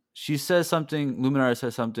 because Yes. she says something. Luminara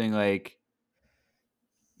says something like,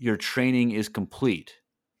 your training is complete,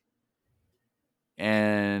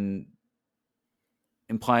 and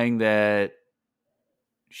implying that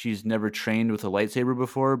she's never trained with a lightsaber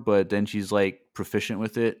before, but then she's like proficient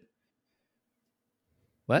with it.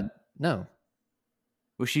 What? No.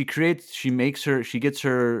 Well, she gets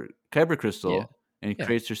her kyber crystal Yeah. and Yeah.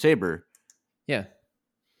 creates her saber. Yeah.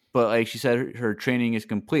 But like she said, her training is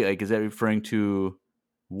complete. Like, is that referring to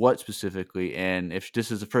what specifically? And if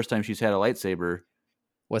this is the first time she's had a lightsaber,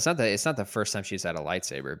 Well, it's not the first time she's had a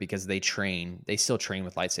lightsaber, because they still train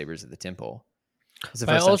with lightsabers at the temple. It's the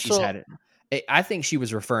But first time she's also- had it. I think she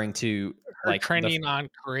was referring to Her like training on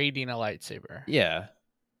creating a lightsaber. Yeah.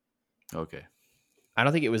 okay. I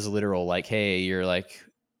don't think it was literal, like, hey, you're like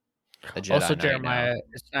a Jedi Also, Knight Jeremiah, now.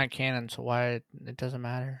 it's not canon, so why it doesn't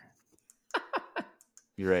matter.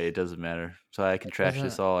 You're right. It doesn't matter. So I can trash this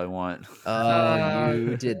Doesn't- all I want. Oh,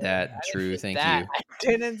 you did that. True. Thank you. I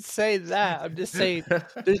didn't say that. I'm just saying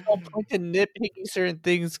there's no point in nitpicking certain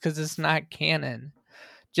things because it's not canon.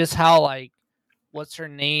 Just how like what's her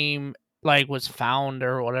name like was found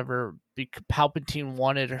or whatever. Palpatine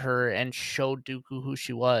wanted her and showed Dooku who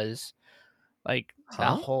she was. Like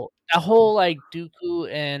Huh? that whole like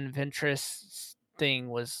Dooku and Ventress thing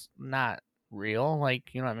was not real.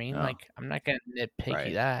 Like, you know what I mean? Oh. Like, I'm not gonna nitpicky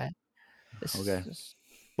Right. that. Okay.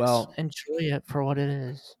 Well, Just enjoy it for what it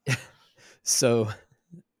is. so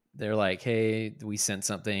they're like, hey, we sent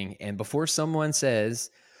something. And before someone says,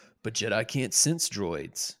 but Jedi can't sense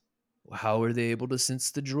droids, how are they able to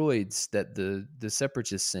sense the droids that the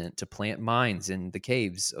Separatists sent to plant mines in the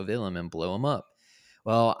caves of Ilum and blow them up?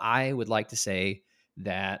 Well, I would like to say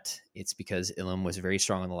that it's because Ilum was very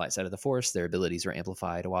strong on the light side of the Force. Their abilities were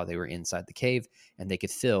amplified while they were inside the cave, and they could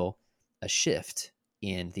feel a shift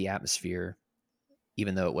in the atmosphere,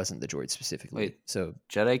 even though it wasn't the droid specifically. Wait. So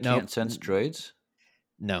Jedi Nope. can't sense droids?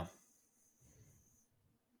 no,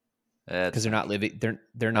 That's because they're not living.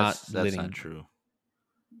 They're not that's living. not true.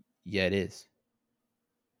 Yeah, it is.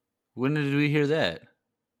 When did we hear that?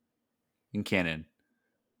 In canon.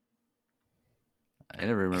 I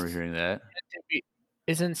never remember hearing that.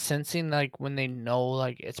 Isn't sensing like when they know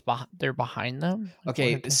like they're behind them? Like,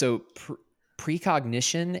 Okay, what are they- so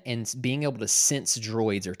precognition and being able to sense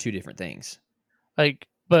droids are two different things. like,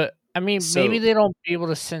 but I mean, So- maybe they don't be able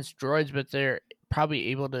to sense droids, but they're probably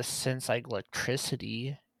able to sense like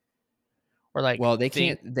electricity, or like. Well, they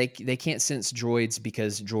thing- can't. They can't sense droids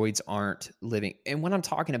because droids aren't living. And what I'm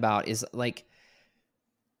talking about is like,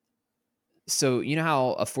 so you know how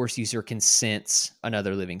a Force user can sense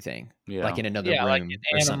another living thing, Yeah. like in another Yeah, room like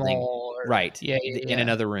or an something, animal, or, right? Yeah, In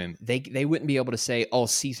another room, they wouldn't be able to say, "Oh,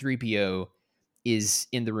 C-3PO is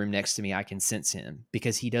in the room next to me. I can sense him,"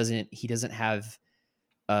 because he doesn't have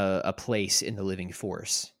a place in the living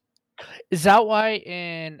Force. Is that why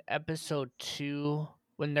in episode 2,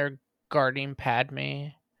 when they're guarding Padme,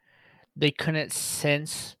 they couldn't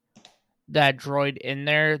sense that droid in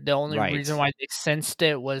there? The only Right. reason why they sensed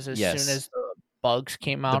it was as Yes. soon as the bugs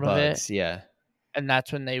came The out of it, bugs, yeah. and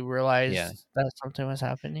that's when they realized Yeah. that something was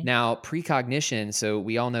happening. Now, precognition, so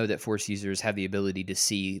we all know that Force users have the ability to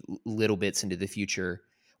see little bits into the future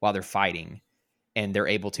while they're fighting, and they're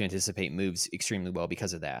able to anticipate moves extremely well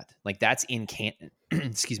because of that. Like that's in canon,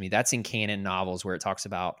 excuse me, that's in canon novels where it talks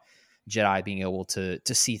about Jedi being able to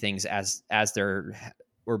see things as they're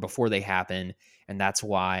or before they happen, and that's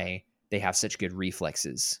why they have such good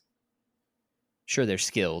reflexes. Sure, they're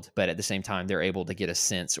skilled, but at the same time, they're able to get a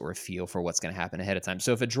sense or a feel for what's going to happen ahead of time.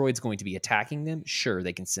 So if a droid's going to be attacking them, sure,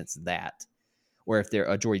 they can sense that. Or if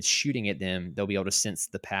a droid's shooting at them, they'll be able to sense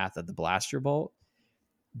the path of the blaster bolt,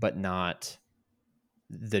 but not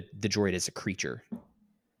the droid as a creature.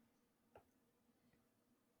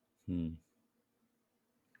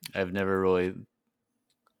 I've never really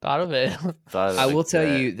Thought of it. thought of it I like will tell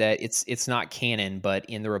that. you that it's not canon, but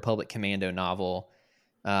in the Republic Commando novel,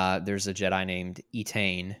 there's a Jedi named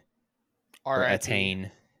Etain. Or R.I.P.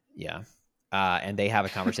 Attain, yeah. And they have a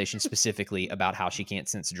conversation specifically about how she can't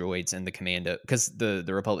sense droids and the commando, because the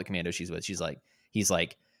Republic Commando she's with, he's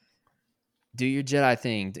like, do your Jedi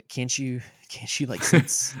thing. Can't you like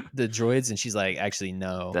sense the droids? And she's like, actually,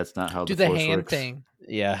 no. That's not how Do the the Force hand works. thing.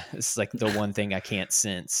 Yeah, it's like the one thing I can't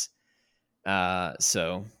sense.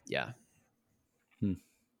 So yeah.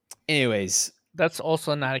 Anyways, That's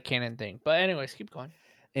also not a canon thing. But anyways, keep going.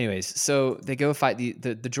 so they go fight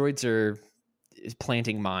the droids are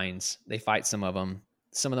planting mines. They fight some of them.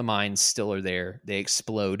 Some of the mines still are there. They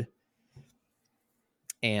explode,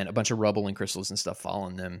 and a bunch of rubble and crystals and stuff fall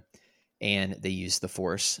on them. And they use the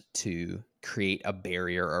Force to create a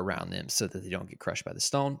barrier around them so that they don't get crushed by the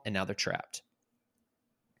stone. And now they're trapped.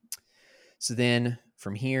 So then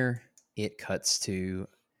from here, it cuts to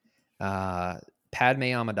Padme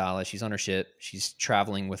Amidala, she's on her ship. She's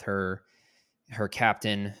traveling with her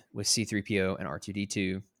captain with C-3PO and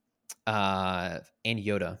R2-D2. And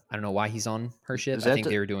Yoda. I don't know why he's on her ship. I think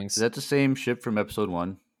they were doing. Is that the same ship from Episode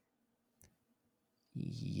 1?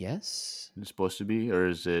 Yes. It's supposed to be, or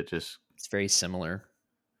is it just? It's very similar.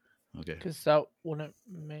 Okay. Because that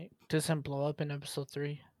doesn't blow up in Episode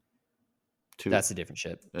 3. 2. That's a different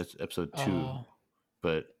ship. That's Episode 2. Oh.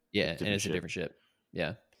 But yeah, and it's a different ship.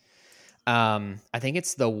 Yeah. I think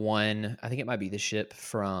it's the one. I think it might be the ship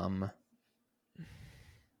from.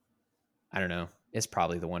 I don't know. It's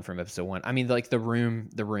probably the one from Episode 1. I mean, like the room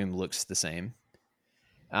looks the same.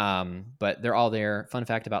 But they're all there. Fun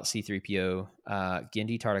fact about C-3PO: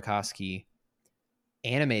 Genndy Tartakovsky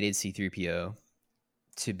animated C-3PO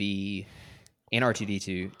to be and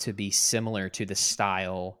R2-D2 to be similar to the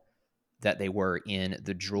style that they were in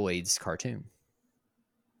the Droids cartoon.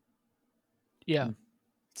 Yeah.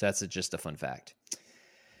 So that's just a fun fact.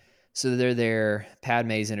 So they're there.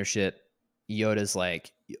 Padme's in her ship. Yoda's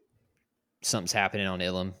like, something's happening on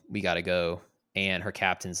Ilum. We got to go. And her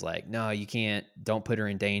captain's like, no, you can't. Don't put her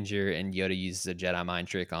in danger. And Yoda uses a Jedi mind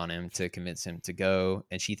trick on him to convince him to go.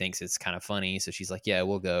 And she thinks it's kind of funny. So she's like, yeah,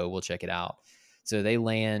 we'll go. We'll check it out. So they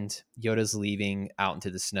land. Yoda's leaving out into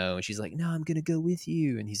the snow. And she's like, no, I'm going to go with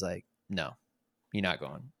you. And he's like, no, you're not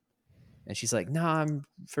going. And she's like, no, I'm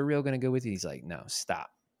for real going to go with you. He's like, no, stop.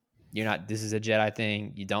 You're not. This is a Jedi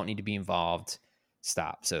thing. You don't need to be involved.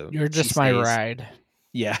 Stop. So you're just my ride.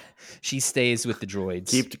 Yeah, she stays with the droids.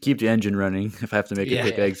 Keep the engine running if I have to make a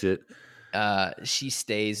quick exit. She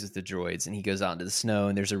stays with the droids, and he goes out into the snow.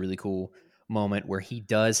 And there's a really cool moment where he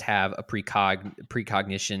does have a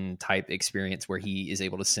precognition type experience where he is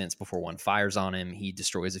able to sense before one fires on him. He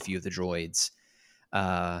destroys a few of the droids.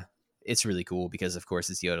 It's really cool because, of course,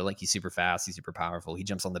 it's Yoda. Like, he's super fast. He's super powerful. He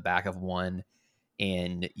jumps on the back of one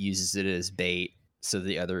and uses it as bait. So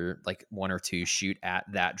the other, like, one or two shoot at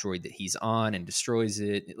that droid that he's on and destroys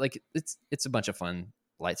it. Like, it's a bunch of fun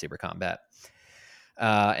lightsaber combat.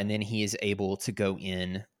 And then he is able to go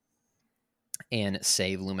in and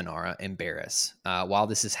save Luminara and Barriss. While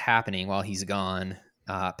this is happening, while he's gone,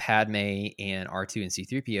 Padme and R2 and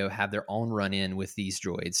C-3PO have their own run-in with these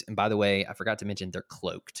droids. And by the way, I forgot to mention they're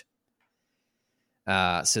cloaked.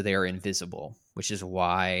 So they are invisible, which is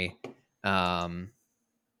why...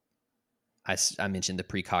 I mentioned the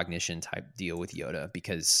precognition type deal with Yoda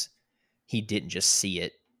because he didn't just see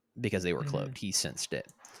it because they were cloaked. He sensed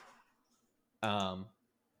it.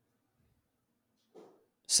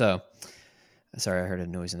 So, sorry, I heard a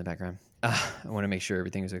noise in the background. I want to make sure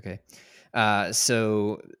everything is okay.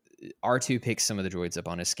 So R2 picks some of the droids up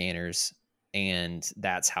on his scanners, and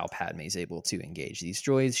that's how Padme is able to engage these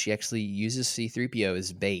droids. She actually uses C-3PO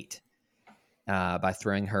as bait by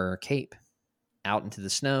throwing her cape out into the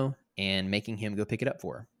snow and making him go pick it up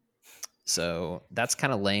for her. So that's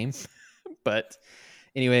kind of lame. But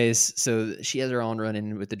anyways, so she has her own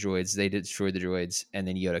run-in with the droids. They destroy the droids, and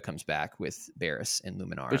then Yoda comes back with Barriss and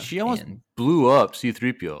Luminara. But she almost blew up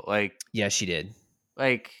C-3PO. Like, yeah, she did.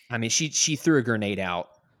 Like, I mean, she threw a grenade out.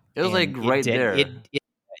 It was like right there. It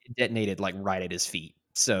detonated like right at his feet.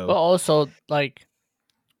 So, but also, like,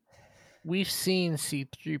 we've seen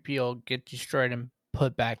C-3PO get destroyed and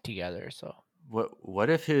put back together. So what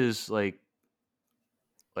if his like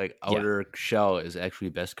outer shell is actually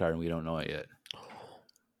Beskar and we don't know it yet?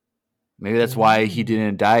 Maybe that's why he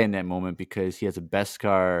didn't die in that moment, because he has a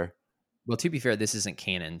Beskar. Well, to be fair, this isn't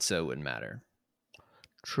canon, so it wouldn't matter.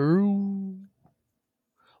 True.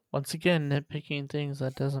 Once again, nitpicking things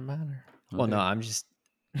that doesn't matter. Well, no, I'm just.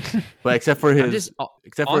 But except for his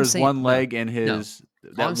one leg and his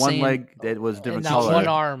one leg that was different and color, one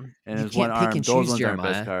arm and his one arm. Those ones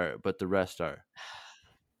Jeremiah. aren't Beskar, but the rest are.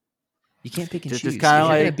 You can't pick and choose. Just kind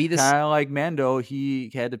of like Mando, he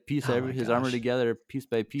had to piece his armor together piece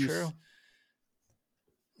by piece. True.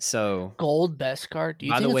 So gold Beskar. Do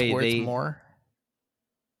you think it's worth more?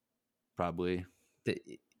 Probably. It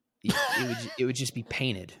would just be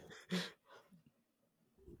painted.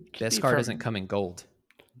 Beskar doesn't come in gold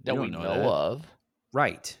that we know of.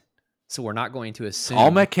 Right. So we're not going to assume.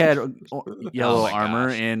 Almec had yellow armor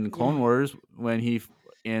in Clone Wars when he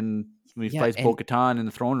fights Bo-Katan in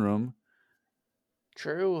the throne room.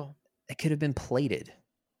 True. It could have been plated.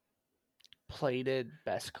 Plated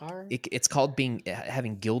Beskar? It's called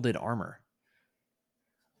having gilded armor.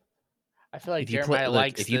 I feel like Jeremiah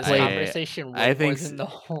likes this conversation. I think the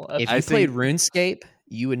whole if you played RuneScape,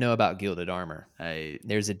 you would know about gilded armor.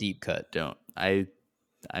 There's a deep cut.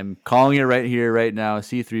 I'm calling it right here, right now.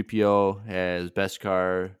 C-3PO has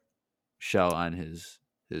Beskar shell on his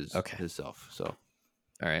self. So,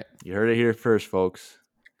 all right, you heard it here first, folks.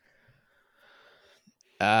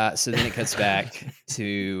 So then it cuts back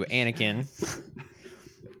to Anakin.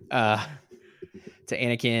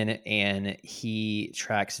 And he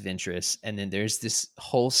tracks Ventress, and then there's this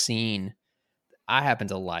whole scene I happen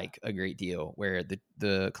to like a great deal where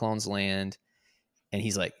the clones land, and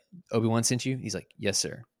he's like, Obi-Wan sent you? He's like, yes,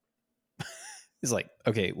 sir. He's like,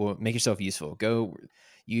 okay, well, make yourself useful. Go,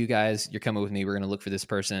 you guys, you're coming with me. We're going to look for this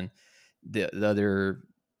person. The other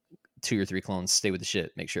 2 or 3 clones stay with the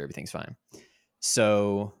ship, make sure everything's fine.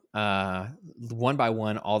 So one by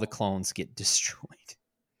one, all the clones get destroyed.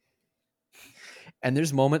 And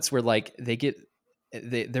there's moments where like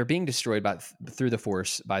they're being destroyed through the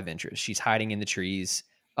Force by Ventress. She's hiding in the trees.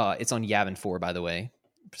 It's on Yavin 4, by the way.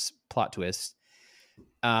 Plot twist.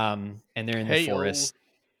 And they're in the forest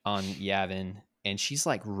on Yavin, and she's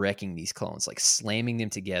like wrecking these clones, like slamming them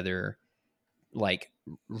together, like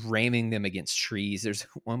ramming them against trees. There's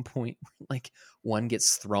one point where, like, one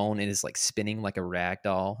gets thrown and is like spinning like a rag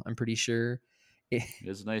doll. I'm pretty sure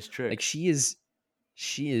It's a nice trick. Like she is.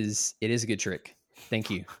 It is a good trick. Thank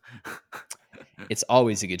you. It's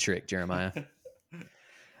always a good trick, Jeremiah.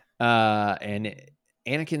 And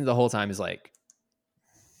Anakin the whole time is like,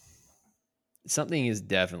 something is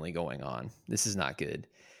definitely going on. This is not good.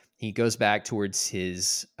 He goes back towards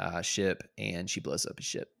his ship, and she blows up his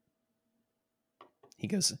ship. He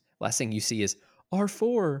goes, last thing you see is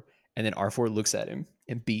R4, and then R4 looks at him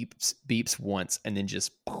and beeps once, and then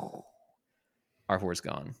just R4's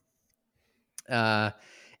gone.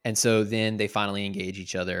 And so then they finally engage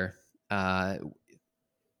each other. I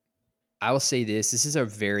will say this is a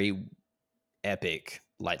very epic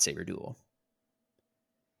lightsaber duel,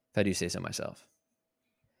 if I do say so myself.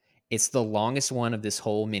 It's the longest one of this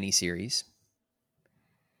whole miniseries.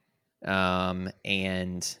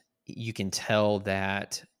 And you can tell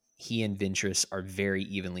that he and Ventress are very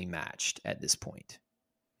evenly matched at this point.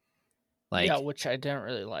 Like, yeah, which I didn't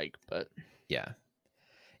really like, but yeah.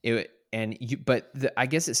 I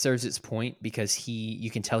guess it serves its point because you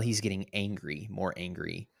can tell he's getting more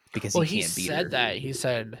angry because he can't beat her. He said that. He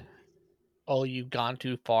said, "Oh, you've gone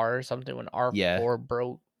too far," or something when R4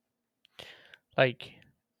 broke. Like,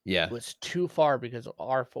 yeah, it was too far because of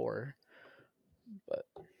R4. But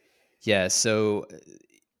yeah, so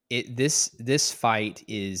this fight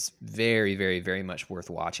is very, very, very much worth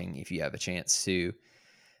watching if you have a chance to.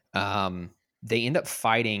 They end up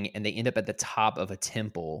fighting, and they end up at the top of a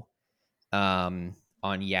temple on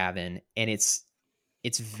Yavin, and it's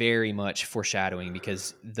very much foreshadowing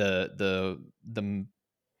because the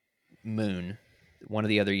moon,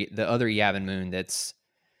 the other Yavin moon that's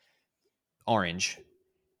orange,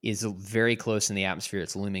 is very close in the atmosphere.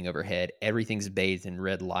 It's looming overhead. Everything's bathed in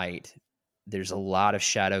red light. There's a lot of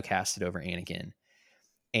shadow casted over Anakin,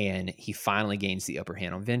 and he finally gains the upper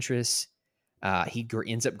hand on Ventress. He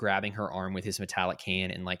ends up grabbing her arm with his metallic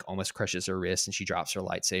hand and like almost crushes her wrist, and she drops her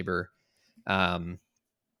lightsaber.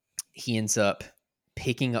 He ends up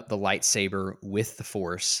picking up the lightsaber with the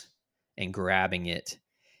Force and grabbing it,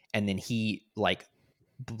 and then he, like,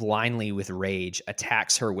 blindly with rage,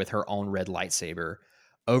 attacks her with her own red lightsaber,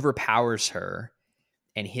 overpowers her,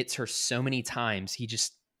 and hits her so many times. He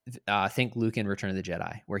just think Luke in Return of the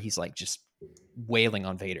Jedi, where he's like just wailing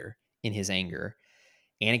on Vader in his anger.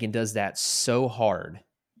 Anakin does that so hard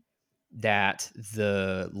that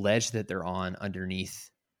the ledge that they're on underneath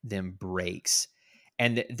them breaks.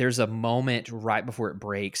 And there's a moment right before it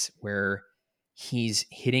breaks where he's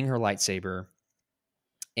hitting her lightsaber,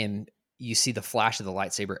 and you see the flash of the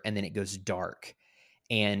lightsaber, and then it goes dark.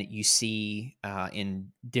 And you see in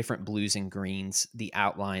different blues and greens the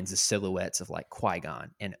outlines, the silhouettes of like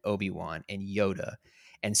Qui-Gon and Obi-Wan and Yoda.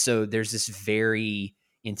 And so there's this very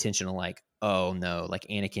intentional, like, oh no, like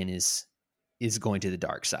Anakin is going to the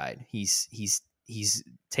dark side. He's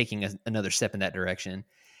taking another step in that direction.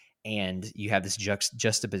 And you have this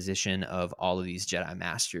juxtaposition of all of these Jedi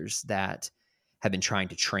masters that have been trying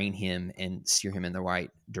to train him and steer him in the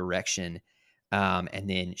right direction. And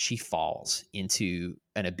then she falls into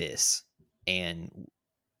an abyss, and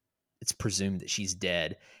it's presumed that she's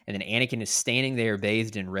dead. And then Anakin is standing there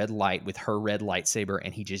bathed in red light with her red lightsaber,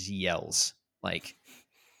 and he just yells like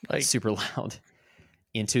super loud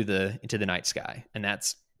into the night sky. And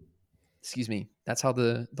that's how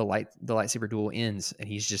the lightsaber duel ends. And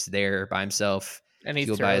he's just there by himself, and he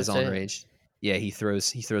fueled by his own rage. Yeah, he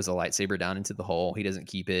throws a lightsaber down into the hole. He doesn't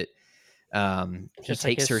keep it. He Just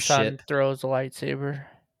takes like her his son ship. throws a lightsaber.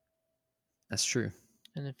 That's true.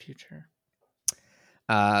 In the future.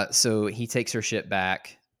 So he takes her ship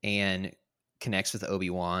back and connects with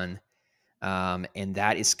Obi-Wan. And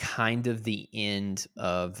that is kind of the end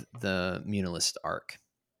of the Munilist arc.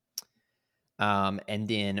 And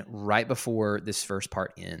then right before this first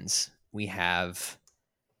part ends, we have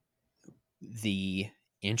the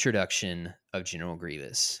introduction of General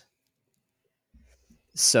Grievous.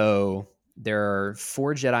 So there are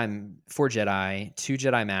four Jedi, two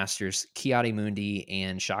Jedi Masters, Ki-Adi-Mundi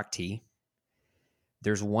and Shaak-Ti.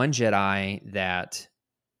 There's one Jedi that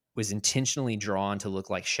was intentionally drawn to look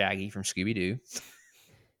like Shaggy from Scooby-Doo.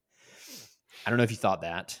 I don't know if you thought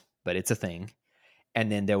that, but it's a thing.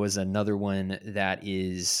 And then there was another one that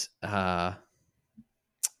is, I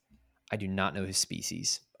do not know his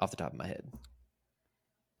species off the top of my head.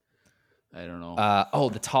 I don't know.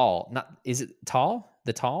 The Tall. Is it Tall?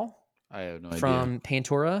 The Tall I have no idea. from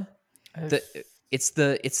Pantora. It's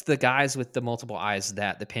the guys with the multiple eyes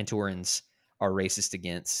that the Pantorans are racist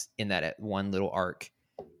against in that one little arc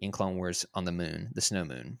in Clone Wars on the moon, the Snow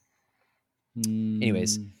Moon.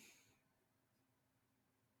 Anyways,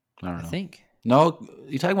 I don't know. I think. No,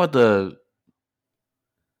 you're talking about the.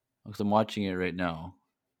 Because I'm watching it right now.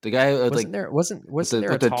 The guy Wasn't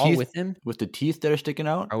there a Tall teeth, with him, with the teeth that are sticking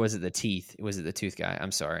out? or was it the teeth? Was it the tooth guy?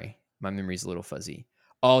 I'm sorry, my memory's a little fuzzy.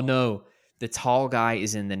 Oh no, the tall guy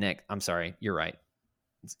is in the neck. I'm sorry, you're right.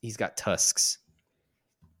 He's got tusks.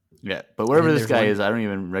 Yeah, but whatever then this there's guy one- is, I don't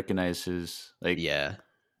even recognize his Yeah.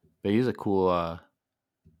 But he's a cool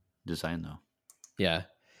design though. Yeah.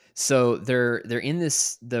 So they're in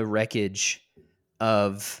the wreckage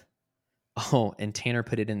of and Tanner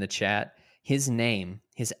put it in the chat. His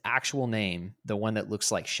actual name, the one that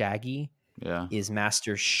looks like Shaggy, is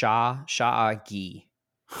Master Shaagi.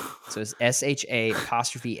 So it's SHA''A''Gi.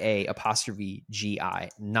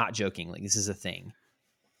 Not joking, like this is a thing.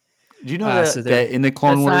 Do you know that in the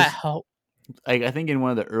Clone Wars? I think in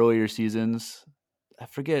one of the earlier seasons, I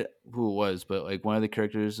forget who it was, but like one of the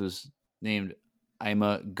characters was named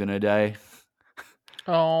Ima Gunadai.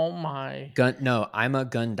 Oh my! Ima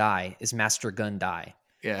Gundai is Master Gundai.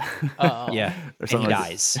 Yeah, yeah, and he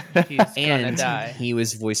dies. He's gonna die. He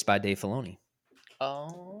was voiced by Dave Filoni.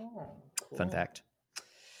 Oh, cool. Fun fact.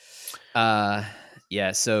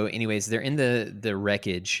 Yeah. So, anyways, they're in the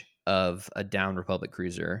wreckage of a downed Republic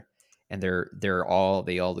cruiser, and they all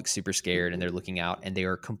look super scared, and they're looking out, and they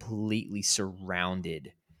are completely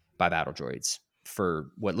surrounded by battle droids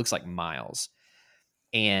for what looks like miles.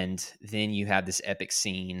 And then you have this epic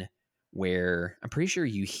scene where I'm pretty sure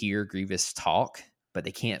you hear Grievous talk, but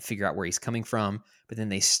they can't figure out where he's coming from. But then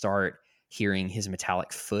they start hearing his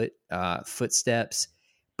metallic footsteps.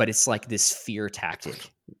 But it's like this fear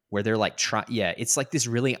tactic where they're like, it's like this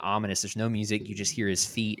really ominous. There's no music. You just hear his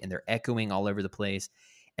feet and they're echoing all over the place.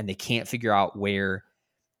 And they can't figure out where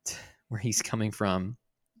he's coming from.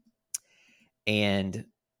 And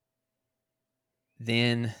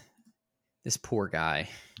then this poor guy.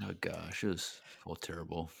 Oh gosh, it was all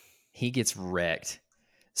terrible. He gets wrecked.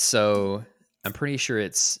 So I'm pretty sure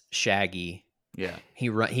it's Shaggy. Yeah.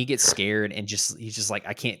 He gets scared and he's just like,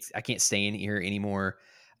 I can't stay in here anymore.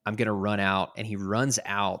 I'm gonna run out. And he runs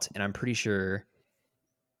out, and I'm pretty sure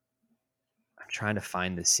I'm trying to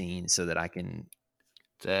find the scene so that I can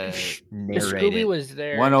narrate Scooby it. was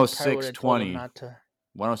there. 106:20.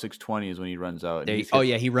 106:20 is when he runs out.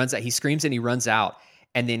 He runs out. He screams and he runs out.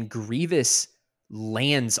 And then Grievous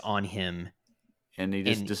lands on him. And he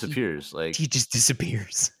just disappears. He just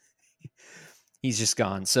disappears. He's just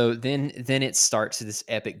gone. So then it starts this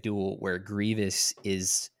epic duel where Grievous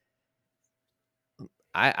is,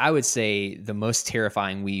 I would say, the most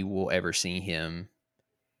terrifying we will ever see him,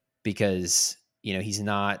 because he's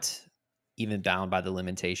not even bound by the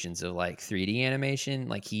limitations of like 3D animation.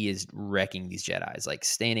 Like, he is wrecking these Jedis, like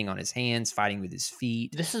standing on his hands, fighting with his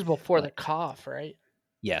feet. This is before the cough, right?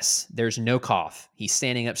 Yes, there's no cough. He's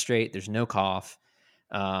standing up straight. There's no cough.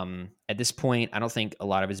 At this point, I don't think a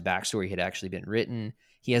lot of his backstory had actually been written.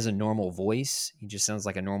 He has a normal voice. He just sounds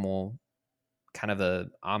like a normal, kind of a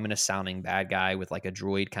ominous sounding bad guy with like a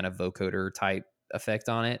droid kind of vocoder type effect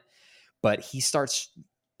on it. But he starts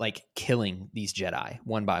like killing these Jedi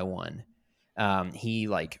one by one. He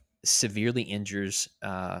like severely injures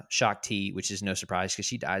Shaak-Ti, which is no surprise because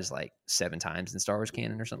she dies like 7 times in Star Wars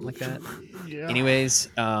canon or something like that. Yeah. Anyways,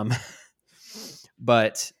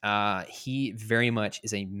 but he very much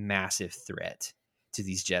is a massive threat to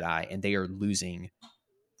these Jedi, and they are losing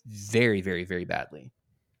very, very, very badly.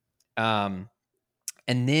 And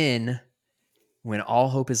then when all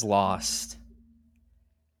hope is lost,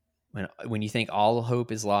 when you think all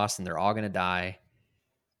hope is lost and they're all going to die,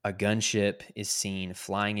 a gunship is seen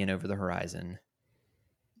flying in over the horizon.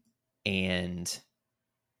 And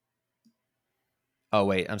oh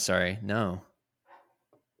wait, I'm sorry. No.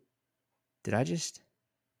 I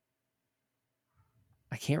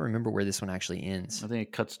can't remember where this one actually ends. I think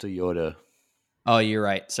it cuts to Yoda. Oh, you're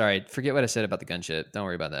right. Sorry. Forget what I said about the gunship. Don't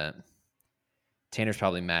worry about that. Tanner's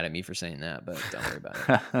probably mad at me for saying that, but don't worry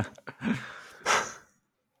about it.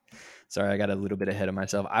 Sorry, I got a little bit ahead of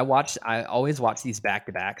myself. I always watch these back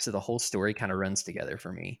to back, so the whole story kind of runs together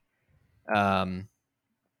for me. But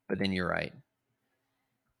then you're right.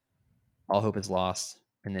 All hope is lost,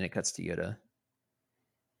 and then it cuts to Yoda,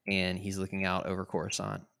 and he's looking out over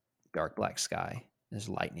Coruscant, dark black sky. There's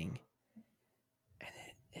lightning, and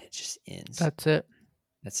it just ends. That's it.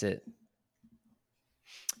 That's it.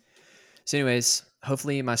 So, anyways,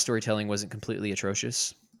 hopefully my storytelling wasn't completely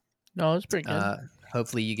atrocious. No, it's pretty good.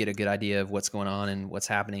 Hopefully you get a good idea of what's going on and what's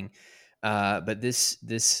happening. But this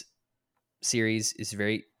series is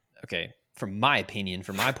very okay. From my opinion,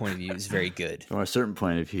 from my point of view, is very good. From a certain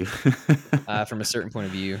point of view. From a certain point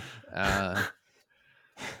of view,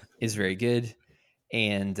 is very good,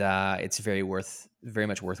 and it's very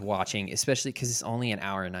much worth watching, especially because it's only an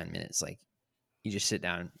hour and 9 minutes. Like, you just sit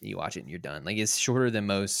down, you watch it, and you're done. Like, it's shorter than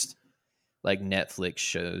most like Netflix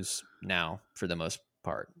shows now, for the most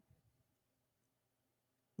part.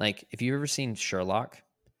 Like, if you've ever seen Sherlock,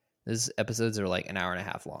 those episodes are like an hour and a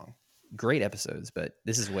half long. Great episodes, but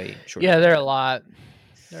this is way shorter. Yeah, they're a lot.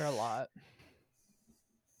 They're a lot.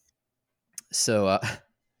 So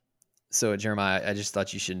Jeremiah, I just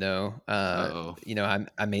thought you should know. You know,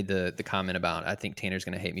 I made the comment about, I think Tanner's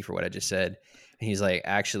going to hate me for what I just said, and he's like,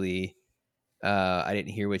 actually, I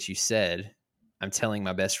didn't hear what you said. I'm telling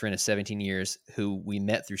my best friend of 17 years who we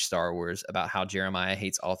met through Star Wars about how Jeremiah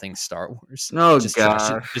hates all things Star Wars. No, just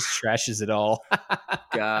trashes it all.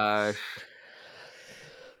 Gosh.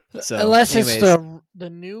 So, unless anyways, it's the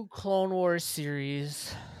new Clone Wars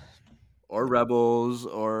series, or Rebels,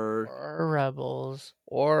 or Rebels,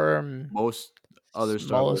 or most other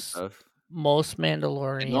Star Wars stuff. Most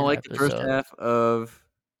Mandalorian. I don't like the first half of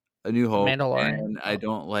A New Hope, Mandalorian. and I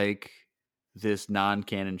don't like this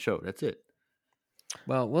non-canon show. That's it.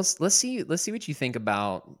 well, let's see what you think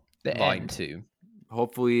about The Volume end. 2.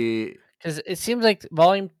 Hopefully, Because it seems like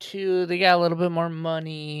Volume 2, they got a little bit more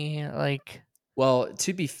money. Like, Well,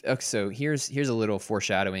 so here's a little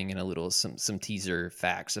foreshadowing and a little some teaser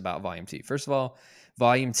facts about Volume 2. First of all,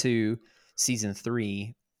 Volume 2, Season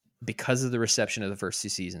 3, because of the reception of the first two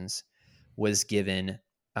seasons, was given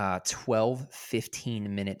 12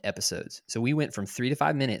 15-minute episodes. So we went from 3 to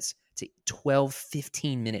 5 minutes to 12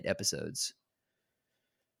 15-minute episodes,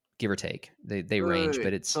 give or take. They range,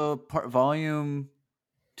 but it's so Volume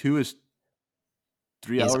 2 is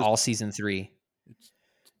 3 is hours. all Season 3. It's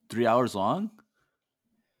 3 hours long.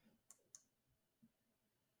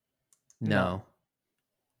 No.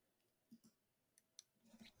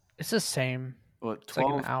 it's the same. Well, It's like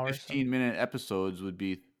 12 an hour or 15-minute episodes would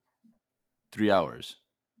be 3 hours.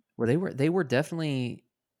 Well, they were definitely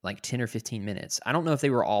like 10 or 15 minutes. I don't know if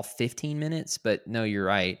they were all 15 minutes, but no, you're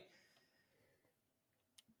right.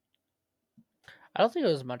 I don't think it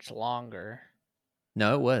was much longer.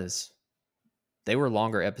 No, it was. They were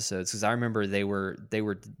longer episodes because I remember they were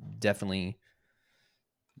definitely.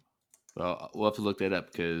 Well, we'll have to look that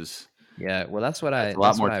up because Yeah, well, that's what I. a lot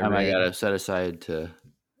that's more what time I read. gotta set aside to.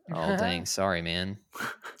 Oh dang! Sorry, man.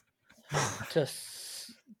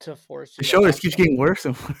 to force The you. show just keeps getting worse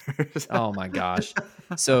and worse. Oh my gosh.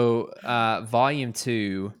 So, Volume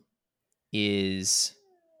 2 is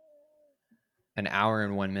an hour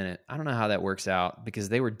and 1 minute. I don't know how that works out because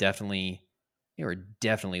they were definitely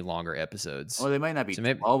longer episodes. Well, they might not be So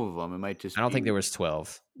maybe- 12 of them. It might just. I don't think there was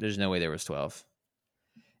 12. There's no way there was 12.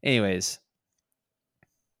 Anyways,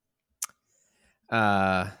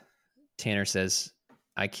 Tanner says,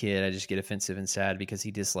 I kid, I just get offensive and sad because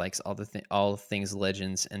he dislikes all things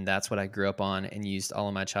Legends, and that's what I grew up on and used all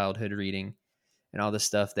of my childhood reading and all the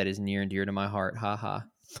stuff that is near and dear to my heart. Ha ha.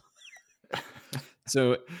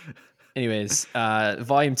 So, anyways,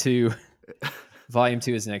 Volume 2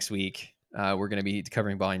 is next week. We're going to be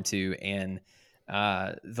covering Volume 2, and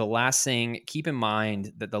the last thing, keep in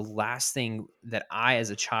mind that the last thing that I as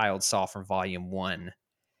a child saw from Volume 1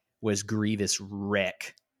 was Grievous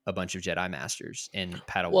wreck a bunch of Jedi Masters and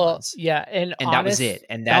Padawans. Well, yeah, and that was it.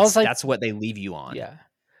 And that's what they leave you on. Yeah.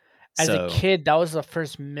 As a kid, that was the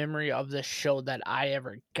first memory of the show that I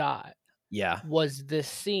ever got. Yeah. Was this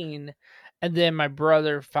scene. And then my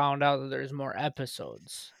brother found out that there's more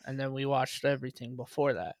episodes. And then we watched everything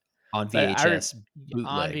before that. On VHS bootleg.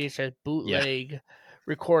 On VHS bootleg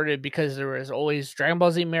recorded because there was always Dragon Ball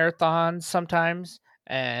Z marathons sometimes.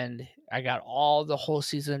 And I got the whole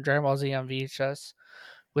season of Dragon Ball Z on VHS.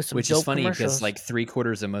 Which is funny because like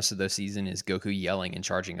 3/4 of most of the season is Goku yelling and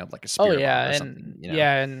charging up like a spirit. Oh yeah, or and something, you know?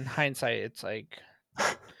 yeah, in hindsight, it's like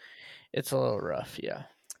it's a little rough. Yeah.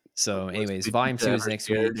 So, anyways, Volume 2 is next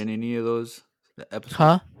week. In any of those The episode.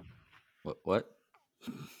 Huh? What?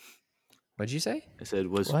 What'd you say? I said,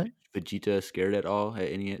 was What? Vegeta scared at all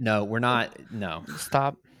at any? No, we're not. No,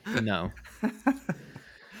 Stop. no,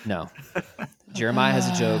 no. Jeremiah has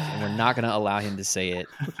a joke, and we're not going to allow him to say it.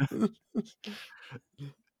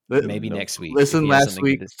 Maybe next week. Listen if he has last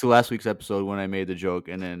something good week to last week's episode when I made the joke,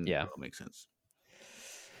 and then Yeah. it'll make sense.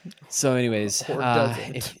 So, anyways, Or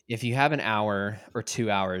doesn't. if you have an hour or 2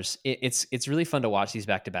 hours, it's really fun to watch these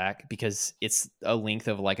back to back because it's a length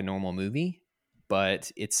of like a normal movie,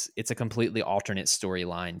 but it's a completely alternate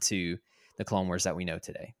storyline to the Clone Wars that we know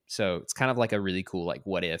today. So it's kind of like a really cool like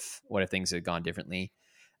what if things had gone differently.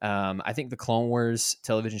 I think the Clone Wars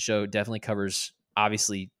television show definitely covers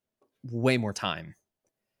obviously way more time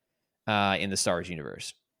in the Star Wars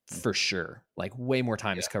universe. For sure, like way more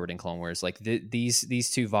time is covered in Clone Wars. Like these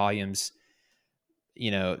 2 volumes,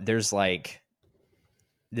 you know, there's like,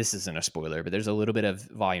 this isn't a spoiler, but there's a little bit of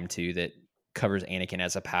volume 2 that covers Anakin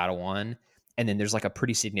as a Padawan, and then there's like a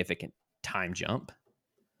pretty significant time jump.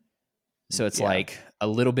 So it's like a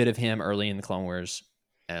little bit of him early in the Clone Wars,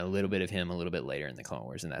 and a little bit of him a little bit later in the Clone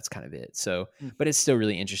Wars, and that's kind of it. So, but it's still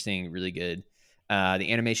really interesting, really good.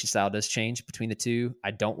 The animation style does change between the 2.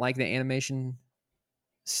 I don't like the animation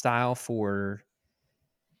style for,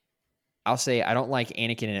 I'll say I don't like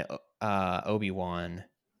Anakin and Obi-Wan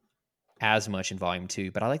as much in volume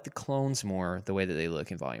 2, but I like the clones more the way that they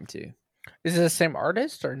look in volume 2. Is it the same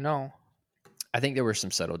artist or no? I think there were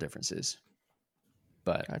some subtle differences,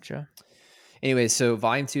 but Gotcha. anyway, so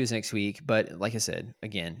volume 2 is next week, but like I said,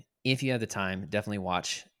 again, if you have the time, definitely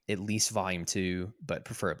watch at least volume 2, but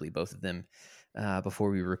preferably both of them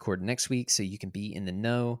before we record next week so you can be in the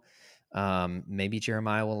know. Maybe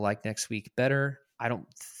Jeremiah will like next week better.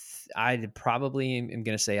 I probably am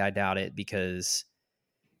going to say I doubt it because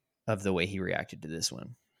of the way he reacted to this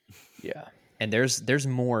one. Yeah. And there's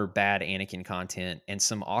more bad Anakin content and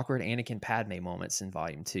some awkward Anakin Padme moments in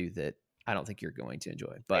volume 2 that I don't think you're going to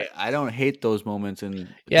enjoy. But I don't hate those moments in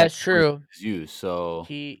Yeah, it's true. Used, so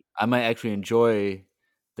He I might actually enjoy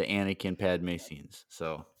the Anakin Padme scenes.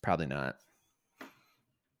 So probably not.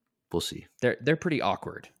 we'll see. They're pretty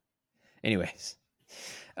awkward. Anyways,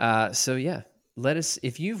 so yeah, let us,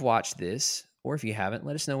 if you've watched this or if you haven't,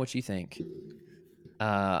 let us know what you think.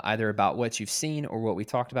 Either about what you've seen or what we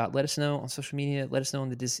talked about. Let us know on social media. Let us know in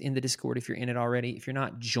the Discord if you're in it already. If you're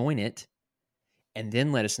not, join it, and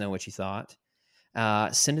then let us know what you thought.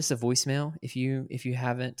 Send us a voicemail if you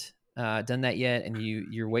haven't done that yet, and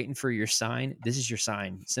you're waiting for your sign. This is your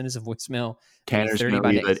sign. Send us a voicemail. Tanner's gonna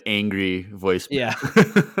leave an angry voicemail. Yeah,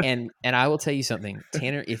 and I will tell you something,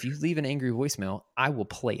 Tanner. If you leave an angry voicemail, I will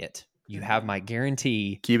play it. You have my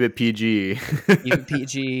guarantee. Keep it PG. Keep it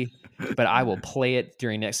PG. But I will play it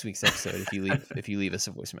during next week's episode if you leave us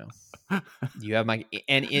a voicemail. You have my,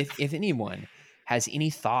 and if anyone has any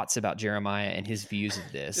thoughts about Jeremiah and his views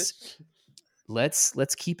of this,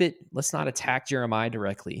 let's keep it. Let's not attack Jeremiah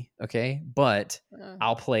directly, okay? But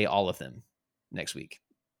I'll play all of them next week.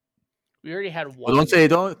 We already had one. Well,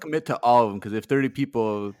 don't commit to all of them because if 30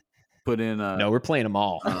 people put in, no, we're playing them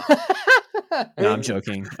all. No, I'm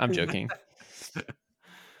joking.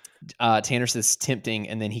 Tanner says tempting,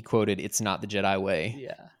 and then he quoted, "It's not the Jedi way."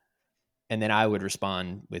 Yeah. And then I would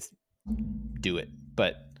respond with, "Do it."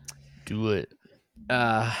 But Do it.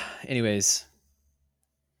 anyways,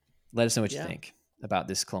 let us know what you think about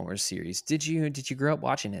this Clone Wars series. Did you grow up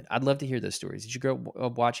watching it? I'd love to hear those stories. Did you grow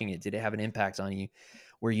up watching it? Did it have an impact on you?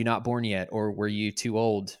 Were you not born yet, or were you too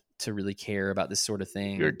old to really care about this sort of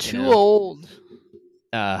thing? You're too old.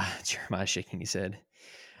 Jeremiah shaking his head.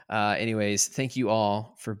 Anyways, thank you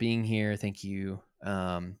all for being here. Thank you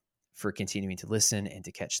for continuing to listen and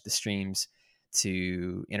to catch the streams,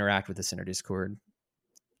 to interact with us in our Discord.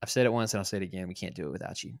 I've said it once and I'll say it again. We can't do it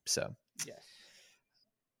without you. So Yes.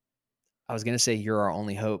 I was going to say you're our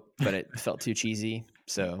only hope, but it felt too cheesy.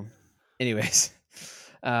 So anyways,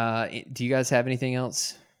 do you guys have anything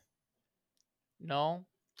else? No.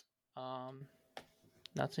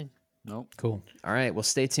 Nothing. Nope. Cool. All right. Well,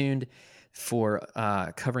 stay tuned for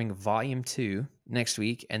covering Volume 2 next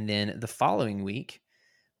week. And then the following week,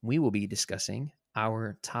 we will be discussing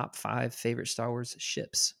our top 5 favorite Star Wars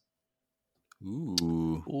ships.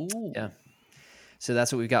 Ooh. Yeah. So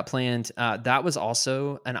that's what we've got planned. That was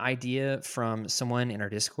also an idea from someone in our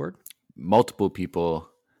Discord. Multiple people.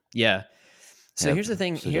 Yeah. So have here's the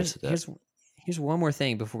thing. suggested that. Here's one more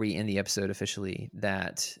thing before we end the episode officially.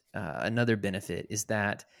 That another benefit is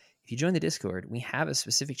that if you join the Discord, we have a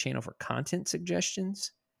specific channel for content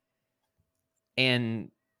suggestions.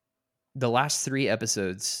 And the last 3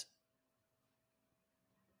 episodes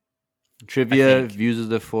Trivia, think. Views of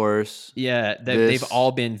the Force. Yeah, they've This-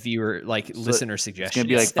 all been listener It's suggestions. gonna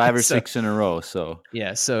be like 5 or So- 6 in a row. So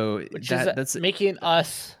Yeah, so Which that's is making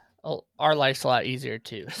us our lives a lot easier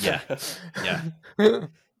too. Yeah.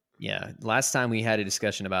 Yeah. Last time we had a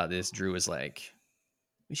discussion about this, Drew was like,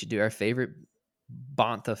 "We should do our favorite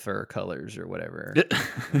Bantha fur colors or whatever."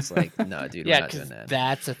 It's like, no, dude, we're Yeah, not doing because that.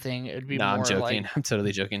 that's a thing. It'd be No, more I'm joking. like I'm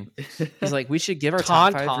totally joking. He's like, we should give our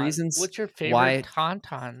top 5 Tauntaun. reasons What's your favorite why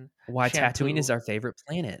Tauntaun? why Tatooine is shampoo? our favorite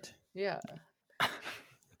planet. Yeah,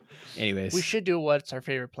 Anyways, we should do what's our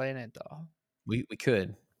favorite planet though. we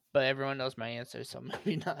could. But everyone knows my answer, so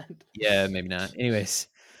maybe not. Yeah, maybe not. Anyways.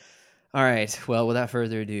 All right. Well, without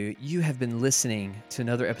further ado, you have been listening to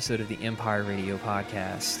another episode of the Empire Radio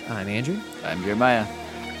Podcast. I'm Andrew. I'm Jeremiah.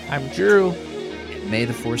 I'm Drew. May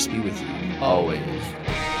the Force be with you. Always.